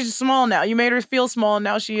she's small now. You made her feel small, and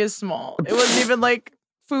now she is small. It wasn't even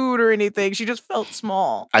food or anything. She just felt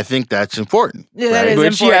small. I think that's important. Yeah, that is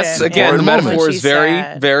Which, important. yes, again, the metaphor is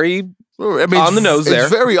very, very on the nose there.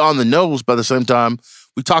 It's very on the nose, but at the same time,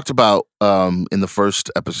 we talked about in the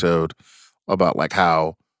first episode about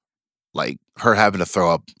how her having to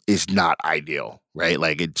throw up is not ideal, right?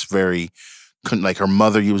 It's very her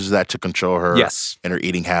mother uses that to control her and her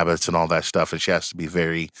eating habits and all that stuff, and she has to be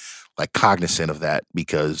very cognizant of that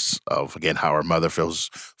because of, again, how her mother feels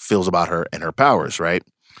about her and her powers, right?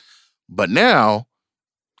 But now,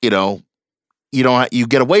 you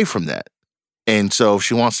get away from that. And so if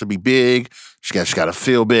she wants to be big, she got to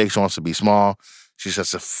feel big. She wants to be small. She just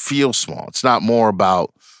has to feel small. It's not more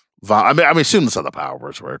about, I assume that's how the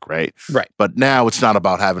powers work, right? Right. But now it's not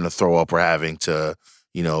about having to throw up or having to,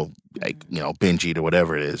 binge eat or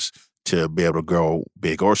whatever it is to be able to grow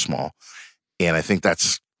big or small. And I think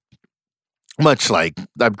that's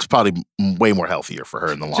that's probably way more healthier for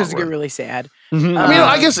her in the long Just run. get really sad.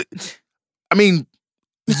 I mean,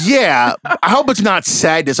 yeah. I hope it's not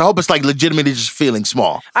sadness. I hope it's like legitimately just feeling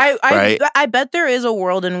small. I bet there is a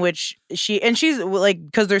world in which she's like,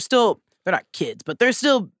 because they're not kids, but they're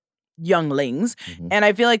still younglings. Mm-hmm. And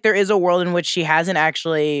I feel like there is a world in which she hasn't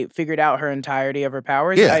actually figured out her entirety of her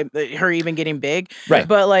powers. Yeah. Her even getting big. Right.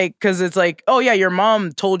 But like, because it's like, oh yeah, your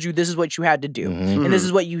mom told you this is what you had to do. Mm-hmm. And this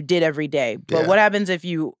is what you did every day. But what happens if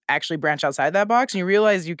you actually branch outside that box and you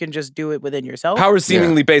realize you can just do it within yourself? Power is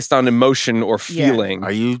seemingly based on emotion or feeling.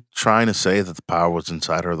 Are you trying to say that the power was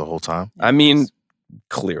inside her the whole time? I mean,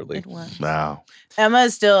 clearly. It was. Wow.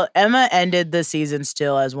 Emma ended the season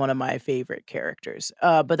still as one of my favorite characters.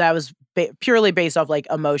 But that was purely based off like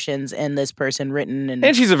emotions and this person written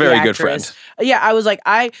and she's a very good friend. Yeah, I was like,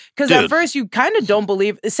 because at first you kind of don't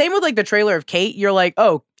believe. Same with like the trailer of Kate. You're like,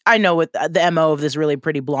 oh, I know what the MO of this really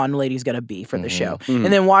pretty blonde lady's gonna be for the show. Mm-hmm.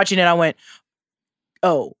 And then watching it, I went,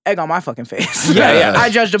 oh, egg on my fucking face. Yeah. I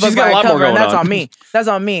judged a book She's by got a its lot more cover, and going that's on. on me. That's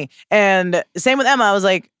on me. And same with Emma. I was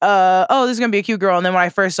like, oh, this is gonna be a cute girl. And then when I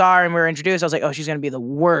first saw her and we were introduced, I was like, oh, she's gonna be the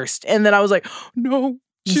worst. And then I was like, no.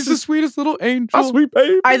 She's the sweetest little angel. A sweet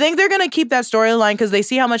baby. I think they're going to keep that storyline because they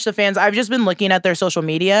see how much the fans... I've just been looking at their social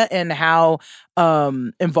media and how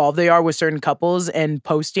involved they are with certain couples and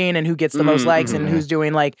posting and who gets the most likes and who's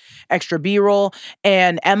doing like extra B-roll.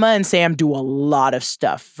 And Emma and Sam do a lot of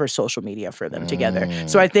stuff for social media for them together.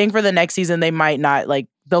 So I think for the next season, they might not like...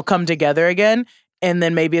 They'll come together again. And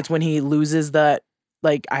then maybe it's when he loses that,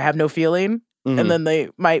 like, I have no feeling. And then they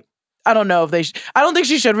might... I don't know if they... I don't think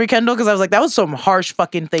she should rekindle because I was like, that was some harsh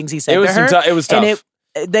fucking things he said to her. It was tough.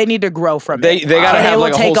 And they need to grow from They it. got to And have it will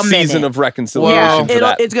like a take whole season minute. of reconciliation for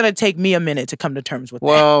that. It's going to take me a minute to come to terms with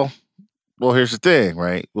that. Well, here's the thing,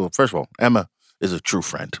 right? Well, first of all, Emma is a true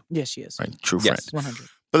friend. Yes, she is. Right? True Yes. friend. 100.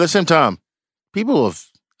 But at the same time, people have...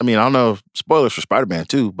 I mean, I don't know, spoilers for Spider-Man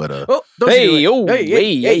too, but Oh, don't you do it.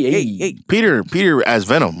 Hey. Peter as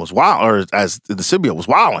Venom was wild, or as the symbiote was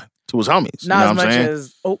wilding to his homies. Not you know as what much I'm saying?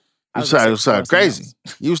 as... Oh, He was talking crazy.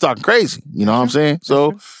 He was talking crazy. You know what I'm saying?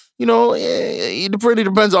 So, you know, it really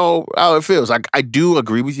depends on how it feels. I do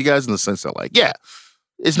agree with you guys in the sense that, like, yeah,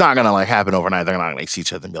 it's not gonna like happen overnight. They're not gonna like see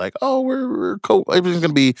each other and be like, oh, we're everything's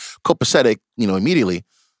gonna be copacetic, you know, immediately.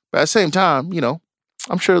 But at the same time, you know,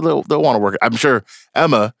 I'm sure they'll want to work. I'm sure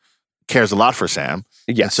Emma cares a lot for Sam.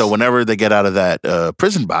 Yes. And so whenever they get out of that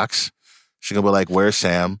prison box, she's gonna be like, "Where's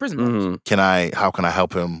Sam? Prison box. How can I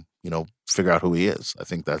help him? You know, figure out who he is." I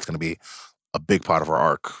think that's gonna be a big part of her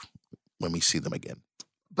arc when we see them again.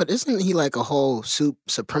 But isn't he like a whole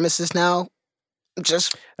supremacist now?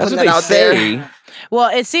 Just That's putting what that they out say. there. Well,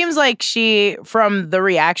 it seems like she, from the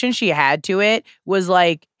reaction she had to it, was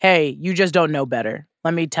like, hey, you just don't know better.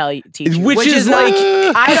 Let me teach you. Which is not- like...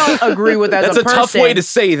 I don't agree with that That's as a a tough person. way to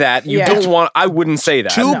say that. You Yeah. don't want... I wouldn't say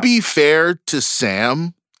that. To be fair to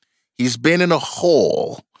Sam, he's been in a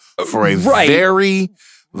hole for a Right. very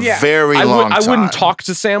long time. I wouldn't talk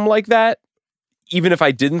to Sam like that, even if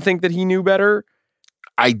I didn't think that he knew better.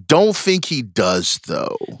 I don't think he does,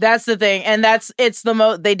 though. That's the thing. And it's the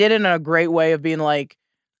most, they did it in a great way of being like,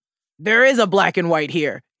 there is a black and white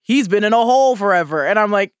here. He's been in a hole forever. And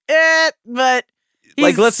I'm like, but he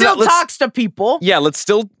Like, let's still not- let's- talks to people. Yeah, let's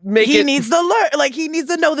still make He it... needs to learn, like he needs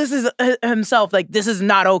to know this is himself. Like this is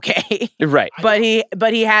not okay. Right. But he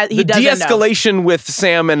doesn't the know. de-escalation with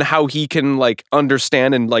Sam and how he can like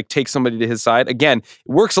understand and like take somebody to his side again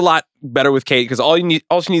works a lot better with Kate because all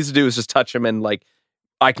she needs to do is just touch him and like,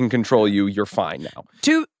 I can control you. You're fine now.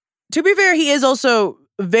 To be fair, he is also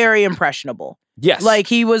very impressionable. Yes. Like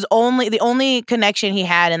the only connection he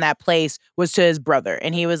had in that place was to his brother.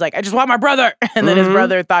 And he was like, I just want my brother. And then his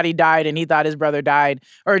brother thought he died and he thought his brother died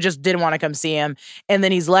or just didn't want to come see him. And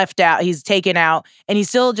then he's left out, he's taken out and he's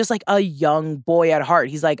still just like a young boy at heart.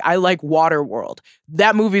 He's like, I like Waterworld.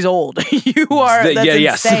 That movie's old. That's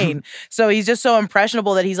insane. So he's just so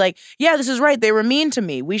impressionable that he's like, yeah, this is right. They were mean to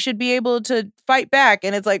me. We should be able to fight back.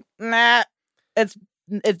 And it's like, nah,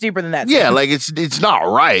 it's deeper than that. Yeah, like it's not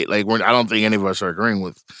right. Like I don't think any of us are agreeing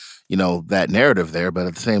with, you know, that narrative there. But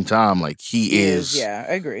at the same time, like he is. Yeah,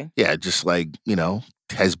 I agree. Yeah, just like, you know,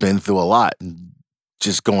 has been through a lot and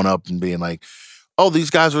just going up and being like, oh, these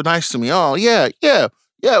guys were nice to me. Oh, yeah,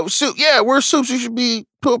 we're Supes. You should be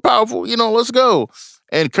powerful. You know, let's go.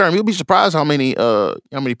 And Kerm, you'll be surprised how many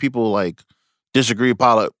people like disagree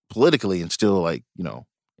politically and still like, you know,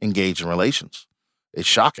 engage in relations. It's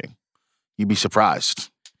shocking. You'd be surprised.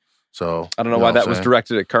 So I don't know you why what that I'm was saying?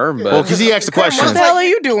 directed at Kerm, but Well, because he asked the question. What the hell are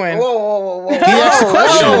you doing? Whoa. He asked the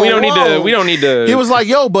question. we don't need to. He was like,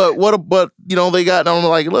 "Yo, but what? But they got." I'm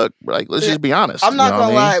like, "Look, like let's just be honest." I'm not You know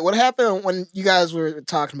gonna what I mean? lie. What happened when you guys were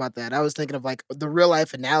talking about that? I was thinking of like the real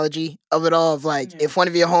life analogy of it all. Of like, if one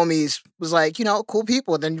of your homies was like, cool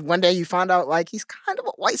people, then one day you find out like he's kind of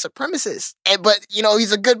a white supremacist, but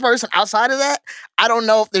he's a good person outside of that. I don't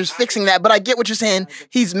know if there's fixing that, but I get what you're saying.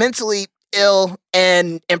 He's mentally ill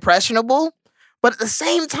and impressionable, but at the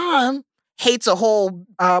same time hates a whole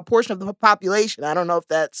portion of the population. I don't know if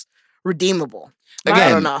that's redeemable. Again, I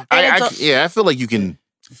don't know. I feel like you can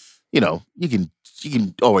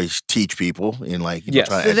always teach people and like Yes.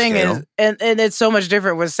 try to The thing educate is, them. and it's so much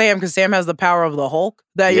different with Sam because Sam has the power of the Hulk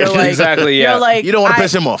that you're Yeah, like exactly, yeah. You're like You don't want to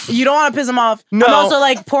piss him off. You don't want to piss him off. No. I'm also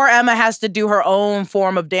like, poor Emma has to do her own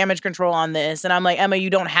form of damage control on this. And I'm like, Emma, you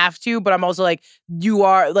don't have to. But I'm also like, you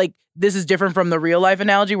are like, this is different from the real life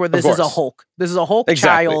analogy where this is a course. Hulk. This is a Hulk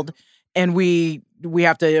Exactly. child. And we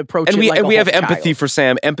have to approach and it like we a have Hulk empathy child. for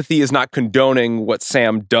Sam. Empathy is not condoning what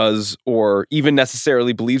Sam does or even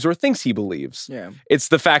necessarily believes or thinks he believes. Yeah. It's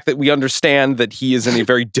the fact that we understand that he is in a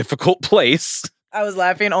very difficult place. I was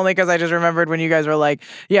laughing only because I just remembered when you guys were like,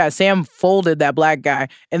 yeah, Sam folded that black guy.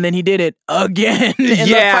 And then he did it again in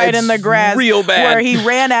the fight in the it's grass. real bad. Where he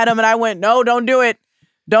ran at him and I went, no, don't do it.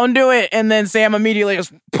 Don't do it. And then Sam immediately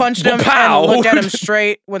just punched him Pow. and looked at him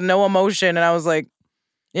straight with no emotion. And I was like,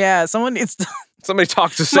 yeah, someone needs to. Somebody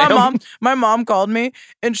talk to Sam. My mom called me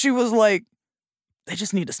and she was like, they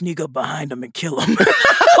just need to sneak up behind him and kill him.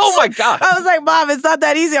 Oh my God. I was like, Mom, it's not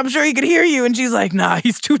that easy. I'm sure he could hear you. And she's like, nah,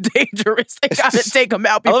 he's too dangerous. They gotta take him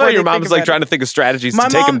out I before love how your they think mom's like about it." trying to think of strategies to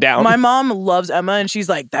take him down. My mom loves Emma and she's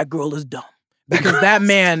like, that girl is dumb. Because that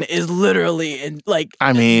man is literally in like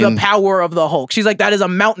I mean, the power of the Hulk. She's like, that is a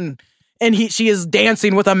mountain. And she is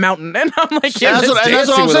dancing with a mountain. And I'm like, yeah, That's what I'm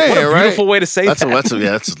Dancing with it. saying, What a right? beautiful way to say that.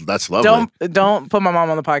 That's lovely. don't put my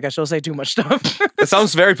mom on the podcast. She'll say too much stuff. It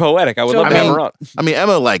sounds very poetic. I would love to have her on. I mean,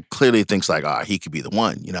 Emma like clearly thinks like, he could be the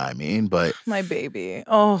one. You know what I mean? But My baby.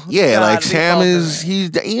 Oh, yeah, God, like we Sam fall is for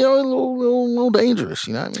it. he's a little dangerous.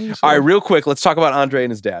 You know what I mean? So, All right, real quick, let's talk about Andre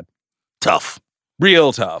and his dad. tough,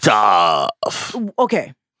 Real tough.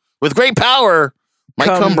 Okay. with great power might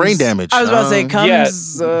come brain damage. I was about to say,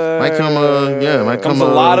 comes. might come might Comes come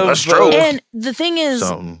a lot of, a stroke. And the thing is,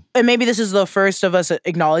 Something. and maybe this is the first of us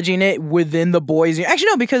acknowledging it within the boys. Actually,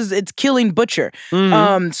 no, because it's killing Butcher.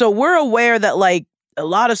 Mhm. So we're aware that like a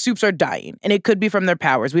lot of Supes are dying, and it could be from their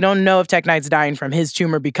powers. We don't know if Tech Knight's dying from his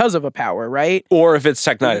tumor because of a power, right? Or if it's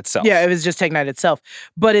Tech Knight itself. Yeah, it was just Tech Knight itself.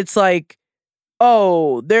 But it's like,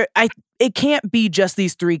 it can't be just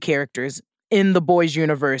these three characters in the boys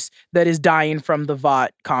universe that is dying from the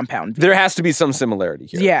Vought compound. There has to be some similarity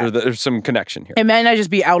here. Yeah. There's some connection here. It might not just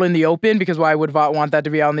be out in the open, because why would Vought want that to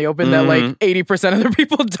be out in the open? That like 80% of their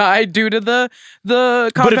people died due to the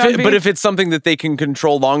compound. But if it's something that they can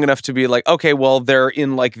control long enough to be like, okay, well, they're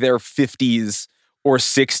in like their 50s or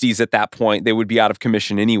 60s at that point, they would be out of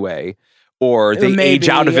commission anyway. Or they age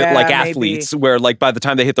out of it like athletes, where like by the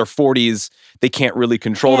time they hit their 40s, they can't really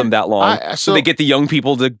control them that long. So they get the young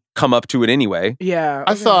people to come up to it anyway. Yeah.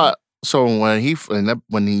 I thought so when he's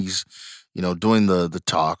doing the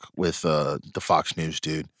talk with the Fox News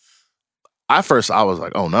dude. At first, I was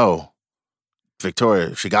like, oh no,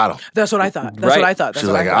 Victoria, she got him. That's what I thought. That's what I thought. She's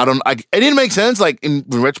like, it didn't make sense. Like in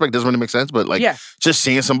retrospect, it doesn't really make sense. But like, just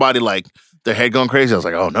seeing somebody like their head going crazy, I was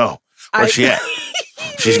like, oh no, where's she at?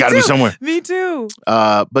 She's got to be somewhere. Me too.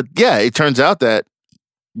 But yeah, it turns out that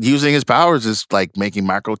using his powers is like making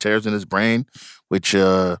micro tears in his brain, which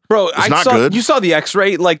is not good. You saw the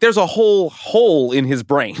X-ray. Like, there's a whole hole in his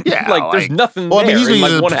brain. Yeah, like there's nothing well, I mean, there he's been in like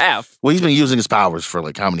using one half. Well, he's been using his powers for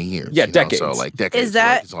like how many years? Yeah, decades. So like decades. Is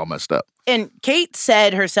that- so, it's all messed up. And Kate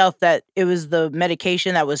said herself that it was the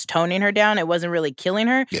medication that was toning her down. It wasn't really killing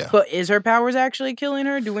her. Yeah. But is her powers actually killing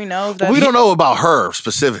her? Do we know if that's... We don't know about her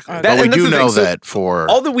specifically, Okay. but we And that's do the know thing. So that for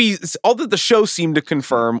all that the show seemed to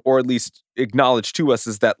confirm, or at least acknowledge to us,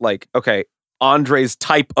 is that like, okay, Andre's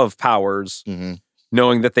type of powers, Mhm.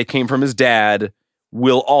 knowing that they came from his dad,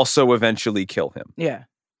 will also eventually kill him Yeah.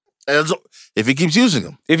 if he keeps using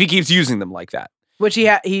them. if he keeps using them like that. Which he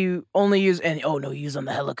only used... And he used on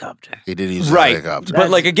the helicopter. He did use Right. the helicopter.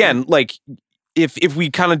 But like again, like if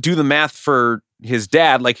we kind of do the math for his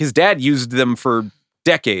dad, like his dad used them for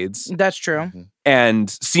decades That's true. and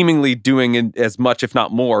seemingly doing it as much, if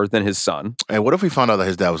not more, than his son. And what if we found out that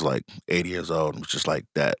his dad was like 80 years old and was just like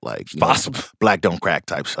that, like Possible. black don't crack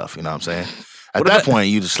type stuff? You know what I'm saying? At What if that point,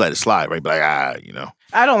 you just let it slide, right? Be like,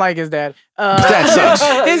 I don't like his dad. That sucks.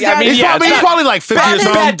 His I dad, mean, He's yeah, probably like 50 on or his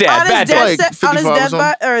something. Bad dad, on his bad dad. death- on his 55 or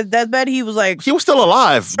something. deathbed, he was like, He was still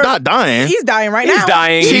alive, not dying. he's dying right He's now.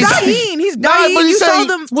 dying. He's He's- dying. He's Nah, dying. but You say, saw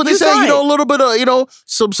them. what they you say, saw you know, it. a little bit of,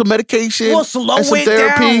 some medication. We'll slow and some it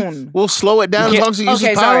therapy. down. We'll slow it down as long as he uses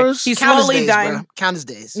Okay, sorry. powers. He's Count his slowly days, dying. bro. Count his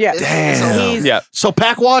days. Yeah. Damn. He's- Yeah. So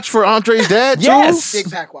pack watch for Andre's dad too? Yes. Big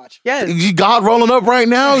pack watch. Yes. You God rolling up right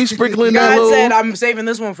now? He's sprinkling that God little... said, "I'm saving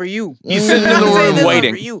this one for you." He's sitting in I'm the saving room this one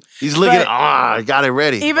waiting. for you. He's looking, But- I got it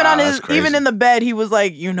ready. Even Wow, on that's his, crazy. even in the bed, he was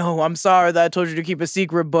like, I'm sorry that I told you to keep a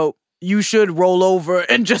secret, but you should roll over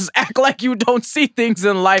and just act like you don't see things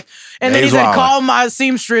in life. And Yeah, then he he's said, wildin'. call my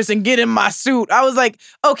seamstress and get in my suit. I was like,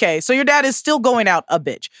 okay, so your dad is still going out a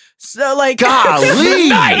bitch. So like, Golly.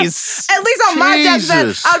 Nice. At least on my deathbed,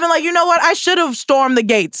 Jesus. I've been like, you know what? I should have stormed the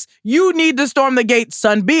gates. You need to storm the gates,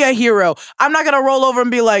 son. Be a hero. I'm not gonna roll over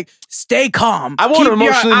and be like, stay calm. I won't Keep your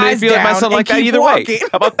emotionally eyes manipulate my down son and like that keep either walking. way.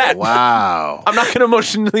 How about that? Wow. I'm not going to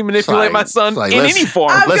emotionally manipulate my son like, in let's- any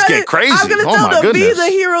form. Let's get crazy. I'm gonna Oh tell my them, be goodness.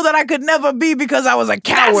 the hero that I could never be because I was a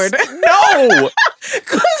coward. No.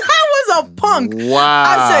 Because I was a punk. Wow.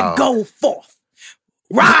 I said, go forth.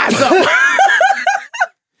 Rise up.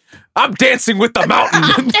 I'm dancing with the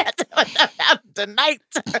mountain. Tonight.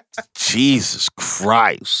 Jesus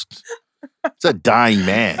Christ. It's a dying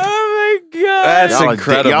man. Oh my God. That's Y'all are-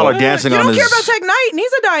 incredible. y'all are dancing You on don't his... care about Tech Nine.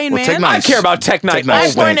 He's a dying Well, man. Tech Nine- I care about Tech Knight. Tech Nine I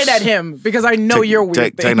Nice. pointed Thanks. at him because I know you're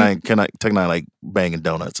weird. Tech Nine like banging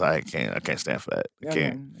donuts. I can't stand for that. I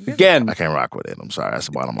can't Again, rock with it. I'm sorry. That's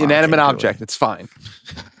the bottom line. inanimate I can't do object. It's fine.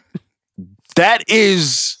 it. That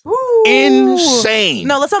is Ooh. insane.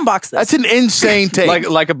 No, let's unbox this. That's an insane take.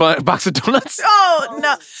 Like a box of donuts. Oh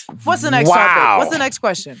no! What's the next Wow. topic? What's the next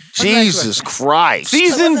question? What's the next Jesus question? Christ.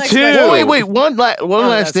 Season what's the 2. next question? Wait. One last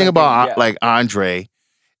that's thing about okay, yeah. like Andre.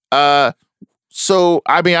 So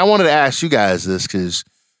I mean, I wanted to ask you guys this because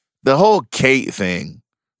the whole Kate thing,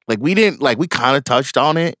 like we kind of touched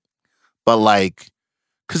on it, but like,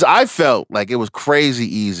 because I felt like it was crazy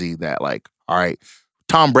easy that like, all right,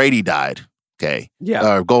 Tom Brady died. Okay,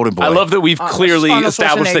 Yeah. Golden Boy. I love that we've clearly Arnold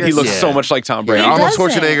established that he Schwarzenegger's- looks so Yeah. much like Tom Yeah, Brady. He Arnold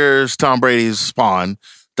doesn't. Schwarzenegger's Tom Brady's Spawn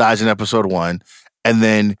dies in episode 1, and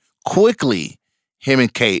then quickly him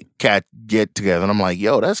and Kat get together, and I'm like,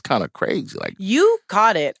 yo, that's kind of crazy. Like, You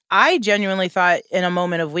caught it. I genuinely thought in a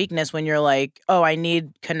moment of weakness when you're like, oh, I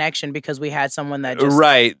need connection because we had someone that just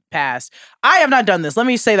Right. passed. I have not done this. Let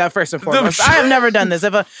me say that first and foremost. I have never done this.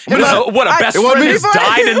 What What a best It wasn't friend me. has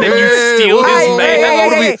died and then you Hey, steal hey, his hey, man. hey, I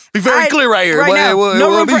wanna hey, be very I- clear right here. Right now, What- no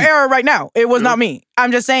what room for me? error right now. It was not me.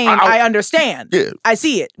 I'm just saying I understand. Yeah. I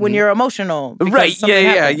see it when you're emotional. because Right. something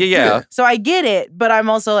happened. Yeah. So I get it, but I'm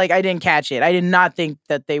also like, I didn't catch it. I did not think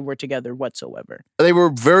that they were together whatsoever. They were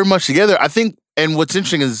very much together. I think, and what's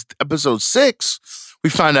interesting is episode 6, we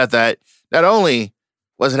find out that not only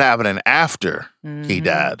was it happening after he Mhm.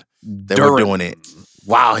 died, they were During. doing it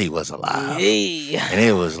while he was alive. Yeah. And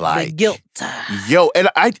it was The like, guilt. yo, and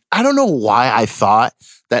I don't know why I thought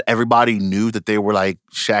that everybody knew that they were like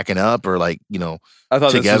shacking up or like, I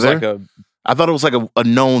thought Together? this was like a. I thought it was like a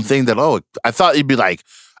known thing that, I thought it'd be like,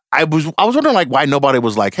 I was wondering like why nobody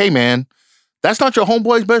was like, hey man, that's not your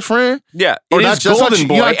homeboy's best friend. Yeah. Or It is that's not Golden you-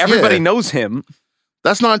 Boy. you're not- Everybody yeah. knows him.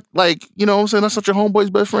 That's not like, you know what I'm saying? That's not your homeboy's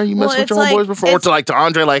best friend. You Well, messed with it's your like- homeboys before. Or it's- to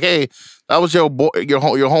Andre, like, hey, that was your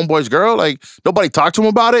homeboy's girl. Like, nobody talked to him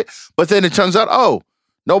about it. But then it turns out,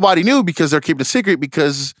 nobody knew because they're keeping it secret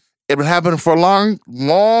because it been happening for a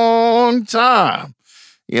long time.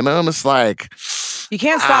 And it's like, You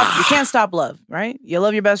can't stop. You can't stop love, right? You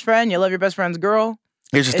love your best friend. You love your best friend's girl.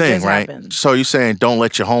 here's the It thing, just right? happens. So you're saying don't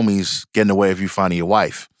let your homies get in the way of you finding your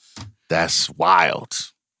wife. That's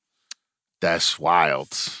wild. That's wild.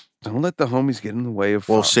 Don't let the homies get in the way of.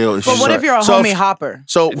 Well, But what if you're a homie hopper?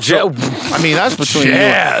 So, I mean, that's between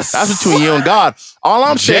Yes. you. That's between you and God. All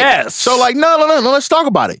I'm saying. Yes. So, like, no. Let's talk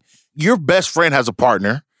about it. Your best friend has a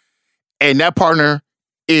partner, and that partner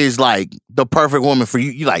is like the perfect woman for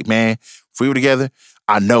you. You like, man, if we were together,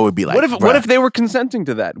 I know it'd be like. what if they were consenting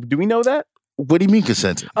to that? Do we know that? What do you mean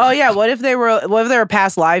consenting? Oh yeah. What if they were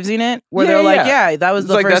past lives in it? Where Yeah, they're like, yeah. yeah, that was It's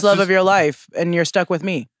the like, first that's love just- of your life, and you're stuck with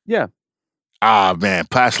me. Yeah. Ah, man,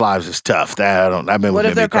 past lives is tough. That What made if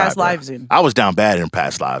me they're cry, past bro. lives in? I was down bad in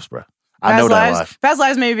past lives, bro. I Past know that lives, life. Past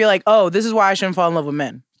lives maybe be like, oh, this is why I shouldn't fall in love with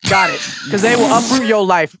men. Got it. Because they will uproot your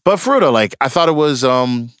life. But Fruta, like, I thought it was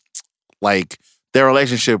like their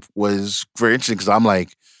relationship was very interesting because I'm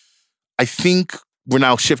like, I think we're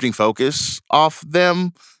now shifting focus off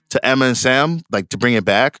them to Emma and Sam, like to bring it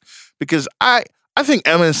back. Because I think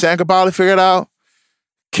Emma and Sam could probably figure it out.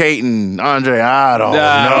 Kate and Andre, I don't know.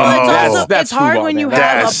 Well, it's hard football, when you man.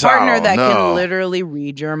 have a partner that no. can literally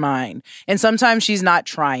read your mind, and sometimes she's not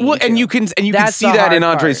trying. Well, to. and you can That's see the that in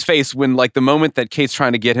hard Andre's part. face when, like, the moment that Kate's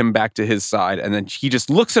trying to get him back to his side, and then he just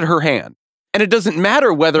looks at her hand, and it doesn't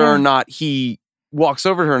matter whether or not he walks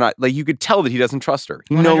over to her or not. Like, you could tell that he doesn't trust her.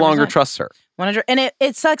 He no longer 100%. trusts her. 100, and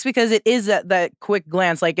it sucks because it is that quick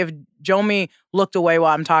glance. Like if Jomi looked away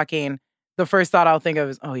while I'm talking, the first thought I'll think of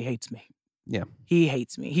is, oh, he hates me. Yeah. He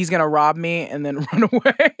hates me. He's gonna rob me and then run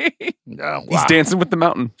away. Wow. He's dancing with the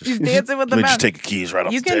mountain. He's dancing with the Let me man. just take the keys right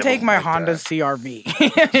off You the can table take my like Honda that. CRV.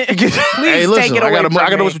 Please Hey, listen, take it away I from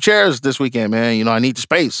gotta me. move some chairs this weekend, man. You know, I need the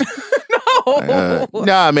space. No.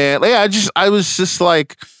 Nah, man. Yeah, I was just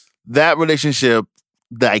like that relationship,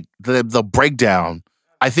 like the breakdown.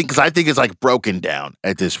 I think it's like broken down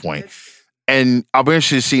at this point, and I'll be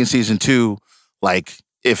interested to see in season 2, like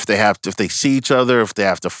if they see each other, if they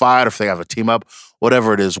have to fight, if they have a team up,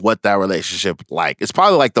 whatever it is, what that relationship like. It's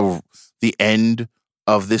probably like the end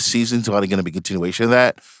of this season. It's probably going to be a continuation of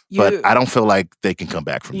that, but I don't feel like they can come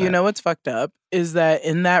back from that. You know what's fucked up is that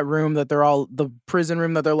in that room that they're all the prison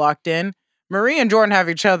room that they're locked in, Marie and Jordan have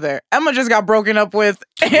each other. Emma just got broken up with,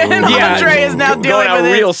 and Andre is now going dealing out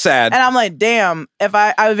with it. real sad. And I'm like, damn, if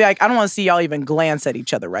I would be like, I don't want to see y'all even glance at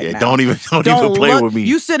each other right now. Don't even play look, with me.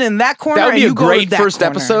 You sit in that corner. That would be and a you go to great that first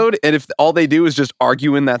corner. episode, and if all they do is just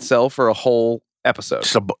argue in that cell for a whole episode.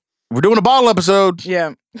 So, we're doing a bottle episode.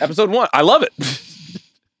 Yeah. Episode 1. I love it.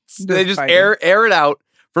 They just fighting. air it out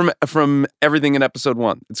from everything in episode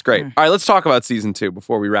 1. It's great. All right, let's talk about season 2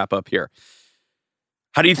 before we wrap up here.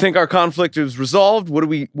 How do you think our conflict is resolved? What do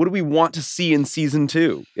we want to see in season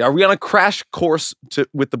 2? Are we on a crash course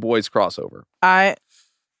with the boys crossover? I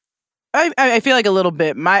feel like a little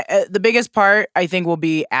bit. The biggest part I think will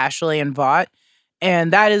be Ashley and Vought,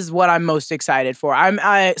 and that is what I'm most excited for. I'm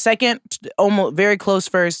second, almost very close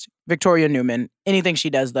first, Victoria Newman. Anything she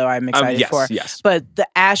does though, I'm excited for. Yes. But the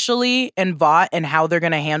Ashley and Vought and how they're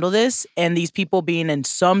gonna handle this, and these people being in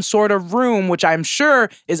some sort of room, which I'm sure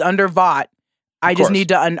is under Vought. I just need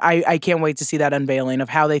to. I can't wait to see that unveiling of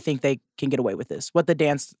how they think they can get away with this. What the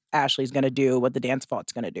dance Ashley's going to do. What the dance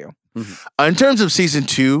Vaught's going to do. Mm-hmm. In terms of season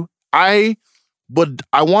 2, I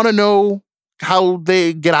want to know how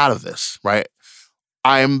they get out of this. Right,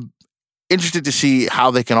 I'm interested to see how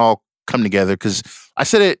they can all come together because I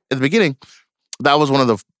said it at the beginning. That was one of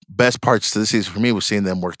the best parts to the season for me was seeing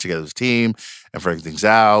them work together as a team and figure things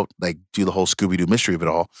out, like do the whole Scooby-Doo mystery of it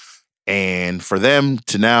all, and for them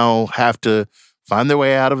to now have to find their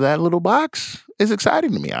way out of that little box is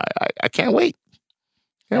exciting to me. I can't wait.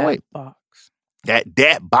 Can't wait. Box.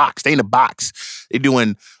 That box. They in a box. They're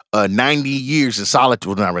doing 90 years of solitude.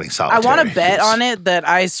 Well, not really solitary. I want to bet on it that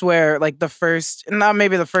I swear, like the first, not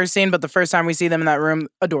maybe the first scene, but the first time we see them in that room,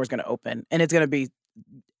 a door's going to open and it's going to be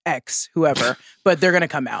X, whoever, but they're going to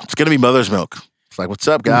come out. It's going to be Mother's Milk. It's like, what's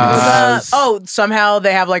up, guys? Somehow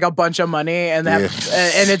they have like a bunch of money and and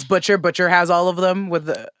it's Butcher. Butcher has all of them with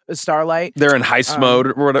the Starlight. They're in heist mode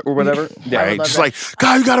or whatever. Yeah, right. Just like,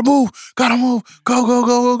 guys, you gotta move. Go.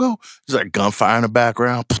 There's like gunfire in the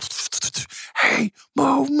background. Hey,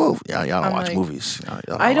 move. Y'all don't watch movies.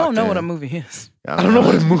 I don't know what a movie is. I don't know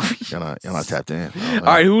what a movie is. Y'all not tapped in. All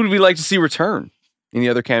right, who would we like to see return? Any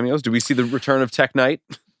other cameos? Do we see the return of Tech Knight?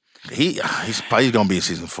 He's probably gonna be in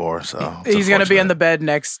season 4, so he's gonna be in the bed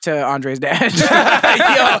next to Andre's dad.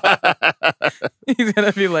 He's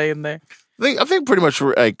gonna be laying there. I think pretty much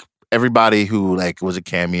like everybody who like was a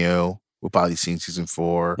cameo will probably see in season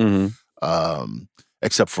 4,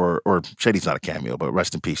 except for Shetty's not a cameo, but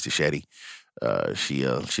rest in peace to Shetty. She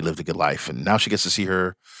lived a good life, and now she gets to see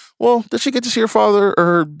her. Well, does she get to see her father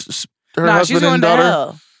or her husband she's going and to daughter?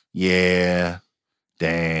 hell. Yeah,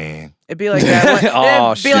 dang. It'd be like that.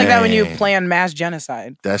 It'd be like that when you shit. plan mass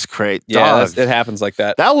genocide. That's great. Yeah, Dog. it happens like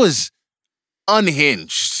that. That was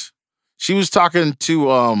unhinged. She was talking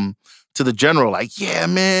to the general, like, yeah,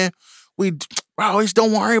 man,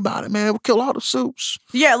 don't worry about it, man. We'll kill all the soups.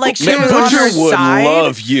 Yeah, like she Man, was on Butcher her would side.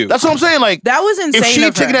 love you. That's what I'm saying. Like That was insane. if she had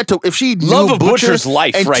of taken her. that to, if she Love knew of Butcher's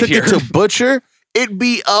life and right took here. it to Butcher, it'd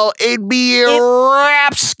be a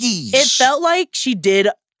rap skis. It felt like she did.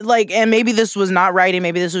 Like, and maybe this was not writing,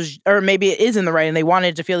 maybe this was, or maybe it is in the writing. They wanted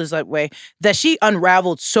it to feel this that way, that she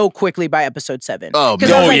unraveled so quickly by episode 7. Oh, 'Cause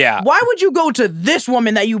man. I was Oh, like, yeah. Why would you go to this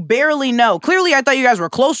woman that you barely know? Clearly, I thought you guys were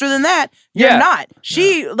closer than that. You're Yeah. not.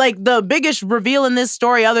 She, like, the biggest reveal in this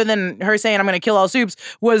story, other than her saying, I'm going to kill all soups,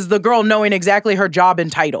 was the girl knowing exactly her job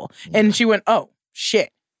and title. And she went, oh, shit.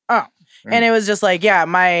 Oh. And it was just like, yeah,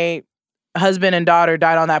 my husband and daughter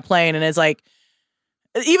died on that plane. And it's like,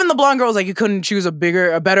 even the blonde girl was like, you couldn't choose a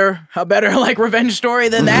better like revenge story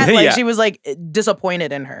than that. Like Yeah. she was like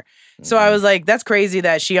disappointed in her. So I was like, that's crazy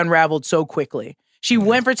that she unraveled so quickly. She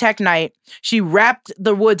went for Tech Night. She wrapped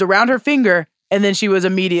the woods around her finger, and then she was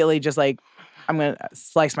immediately just like, I'm gonna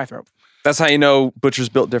slice my throat. That's how you know Butcher's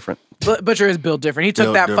built different. Butcher is built different. He took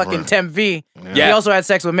Built that different. fucking Temp V. Yeah. He also had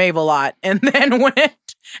sex with Maeve a lot, and then went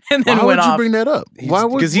Why would you off. bring that up? Why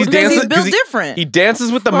would? Because he's Because dancing. he's built 'cause different. He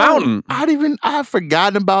dances with the mountain. I'd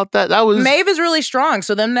forgotten about that. That was Maeve is really strong,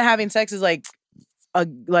 so them having sex is like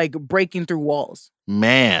breaking through walls.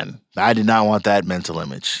 man. I did not want that mental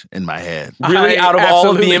image in my head. Really, I out of all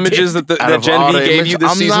of the absolutely images did. that Out that of Gen all V the gave images, you this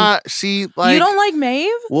I'm season, not. See, like You don't like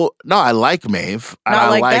Maeve? Well, no, I like Maeve. And Not I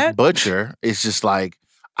like like that? Butcher. It's just like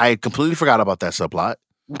I completely forgot about that subplot.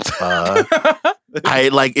 I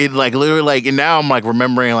like it, like literally, like, and now I'm like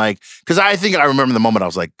remembering, like, because I think I remember the moment I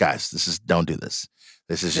was like, guys, don't do this.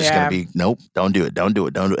 This is just Yeah. gonna be nope. Don't do it. Don't do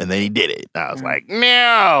it. Don't do it. And then he did it. And I was like,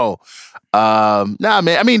 no. Nah,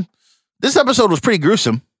 man. I mean, this episode was pretty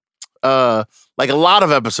gruesome. Like a lot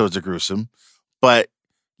of episodes are gruesome, but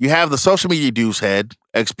you have the social media dude's head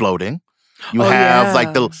exploding. You Oh, have yeah.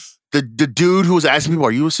 like the dude who was asking people,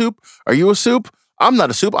 "Are you a soup? Are you a soup?" I'm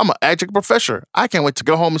not a soup. I'm an adjunct professor. I can't wait to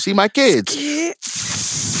go home and see my kids.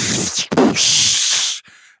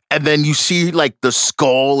 And then you see like the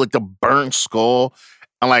skull, like the burnt skull,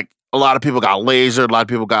 and like a lot of people got lasered. A lot of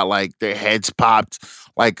people got like their heads popped.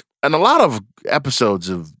 Like, and a lot of episodes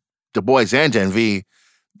of The Boys and Gen V.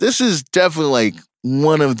 This is definitely like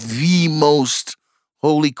one of the most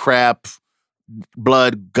holy crap,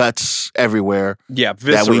 blood, guts everywhere yeah, that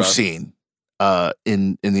viscera. we've seen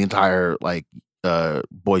in the entire like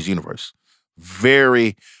Boys universe.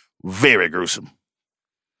 Very, very gruesome.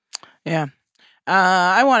 Yeah.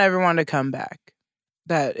 I want everyone to come back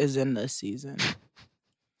that is in this season.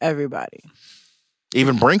 Everybody.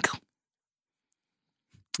 Even Brink.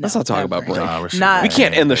 Let's not talk about Brink. Nah, we're so Not- We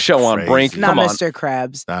can't end the show on Brink. crazy. Not Come on. Mr.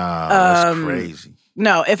 Krabs. Nah, that's Um, crazy.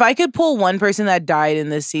 No, if I could pull one person that died in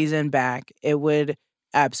this season back, it would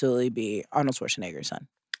absolutely be Arnold Schwarzenegger's son.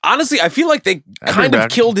 Honestly, I feel like they I'd kind bring of back-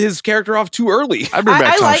 killed his character off too early. I bring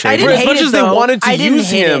back Tom I Shaver. didn't For as hate much it, as they though. wanted to I didn't use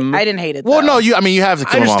hate him- It. I didn't hate it. Well, though. no, you have to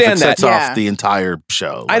kill him off. It understand that, sets yeah. off the entire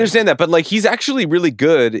show. I understand that, but like he's actually really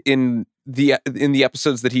good in the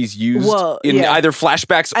episodes that he's used in yeah. either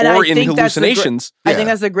flashbacks And or I in think that's the hallucinations. I Yeah. think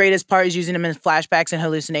that's the greatest part is using him in flashbacks and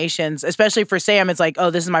hallucinations, especially for Sam. It's like, oh,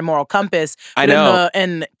 this is my moral compass. I But know.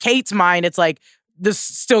 In Kate's mind, it's like, this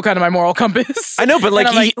is still kind of my moral compass. I know, but like,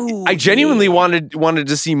 And I'm he, ooh, I genuinely yeah. wanted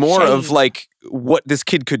to see more of Shame. like what this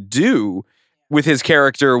kid could do with his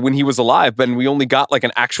character when he was alive, but we only got like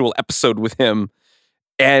an actual episode with him,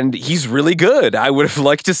 and he's really good. I would have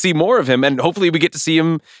liked to see more of him, and hopefully we get to see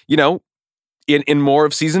him, you know, in more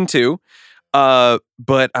of season 2.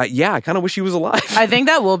 But yeah, I kind of wish he was alive. I think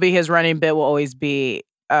that will be his running bit. Will always be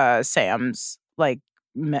Sam's like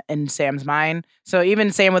in Sam's mind. So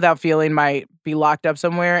even Sam without feeling might be locked up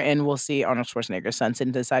somewhere, and we'll see Arnold Schwarzenegger's son sit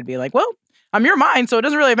and decide, be like, well, I'm your mind, so it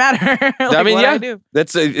doesn't really matter. Like, I mean, what yeah, I do.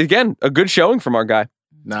 that's again a good showing from our guy.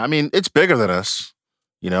 No, I mean it's bigger than us,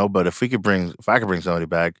 you know. But if I could bring somebody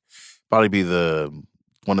back, probably be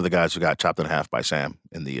one of the guys who got chopped in half by Sam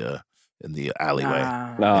in the alleyway.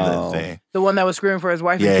 Nah. in No. the thing. The one that was screaming for his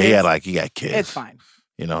wife. Yeah, and he kids? he got kids. It's fine.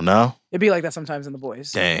 You know, no. It'd be like that sometimes in The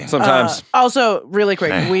Boys. Dang. Sometimes. Also, really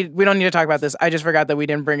quick, Dang. we don't need to talk about this. I just forgot that we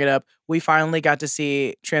didn't bring it up. We finally got to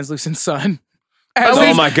see Translucent's son.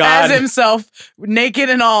 Oh my God. As himself, naked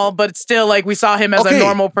and all, but still, like, we saw him as Okay. a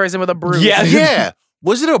normal person with a bruise. Yeah. Yeah.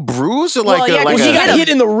 Was it a bruise or like Well, yeah, a, like well, he a, got hit him. hit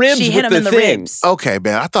in the ribs She with hit him the in the thing. ribs. Okay,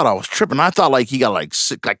 man. I thought I was tripping. I thought like he got like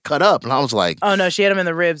sick, like cut up, and I was like, Oh no, she hit him in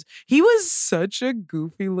the ribs. He was such a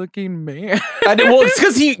goofy looking man. Well, it's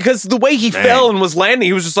because the way he Dang. fell and was landing,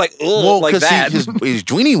 he was just like, ugh, well, like because that. his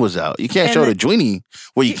Dweenie was out. You can't And show the- the Dweenie.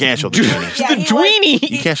 Well, you can't show the Dweenie. Yeah, the he was- Dweenie.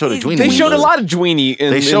 You can't show the he's- Dweenie. They showed a either. lot of Dweenie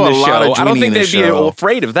in, They show in a the lot show. of I don't Dweenie think in they'd this be show.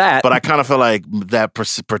 afraid of that. But I kind of feel like that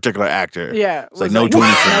particular actor. Yeah, It's like was no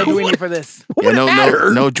Dweenie for no me. Dweenie for this. Yeah, no matter?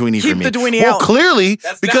 Dweenie for Keep me. the Dweenie well, out. clearly,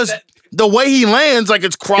 because the way he lands, like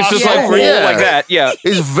it's crossed, It's just Yeah. like roll yeah, like that. Yeah.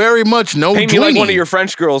 Is very much no Paint Dweenie. me like one of your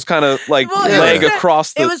French girls, kind of like Well, it leg was-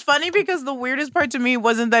 across the. It was funny because the weirdest part to me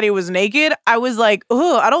wasn't that he was naked. I was like,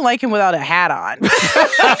 oh, I don't like him without a hat on.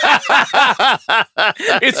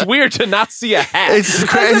 It's weird to not see a hat. It's I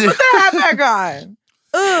crazy. said, put the hat back on.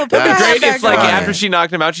 Put the That'd It'd be hat great back if, like, on. after she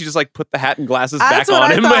knocked him out, she just like put the hat and glasses That's back what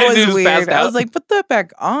on I him. thought and he was just passed weird. I out. was like, put that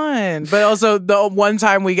back on. But also, the one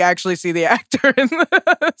time we actually see the actor in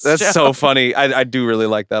this That's show. so funny. I do really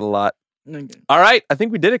like that a lot. All right, I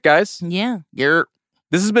think we did it, guys. Yeah. You're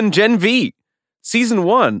This has been Gen V, season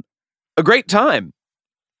 1. A great time.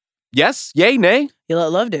 Yes? Yay? Nay? You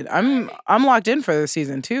loved it. I'm locked in for this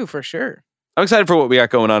season 2 for sure. I'm excited for what we got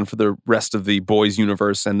going on for the rest of the Boys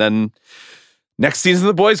universe. And then next season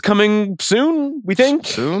of The Boys coming soon, we think?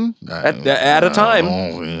 Soon? At a time.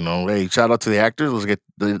 Hey, shout out to the actors.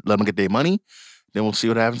 Let them get their money. Then we'll see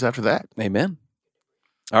what happens after that. Amen.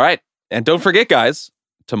 All right. And don't forget, guys,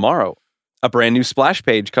 tomorrow, a brand new splash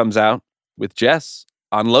page comes out with Jess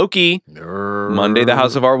on Loki. Monday, the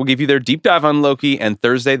House of Art will give you their deep dive on Loki. And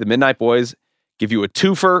Thursday, the Midnight Boys give you a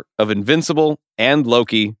twofer of Invincible and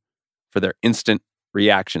Loki for their instant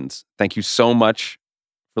reactions. Thank you so much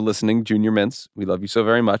for listening, Junior Mints. We love you so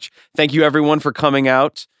very much. Thank you, everyone, for coming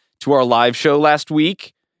out to our live show last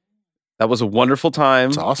week. That was a wonderful time.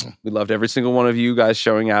 It's awesome. We loved every single one of you guys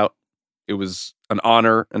showing out. It was an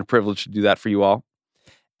honor and a privilege to do that for you all.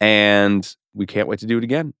 And we can't wait to do it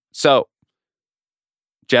again. So,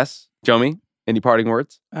 Jess, Jomi, any parting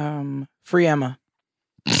words? Free Emma.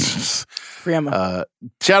 Free Emma.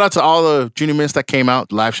 Shout out to all the Junior Mints that came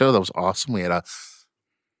out live show. That was awesome. We had a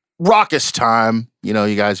raucous time. You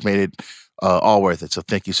guys made it all worth it. So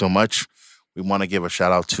thank you so much. We want to give a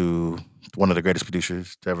shout out to one of the greatest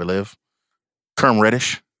producers to ever live, Kerm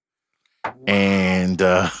Reddish. And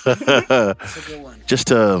That's a good one. just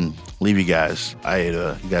to leave you guys,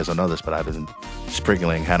 you guys don't know this, but I've been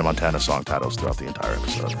sprinkling Hannah Montana song titles throughout the entire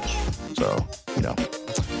episode. So,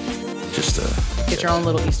 just Get your own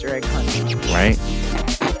little Easter egg hunt. right?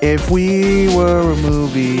 If we were a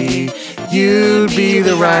movie, you'd be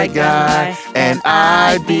the right guy, and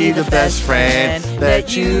I'd be the best friend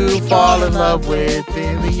that you fall in love with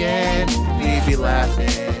in the end. We'd be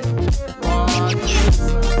laughing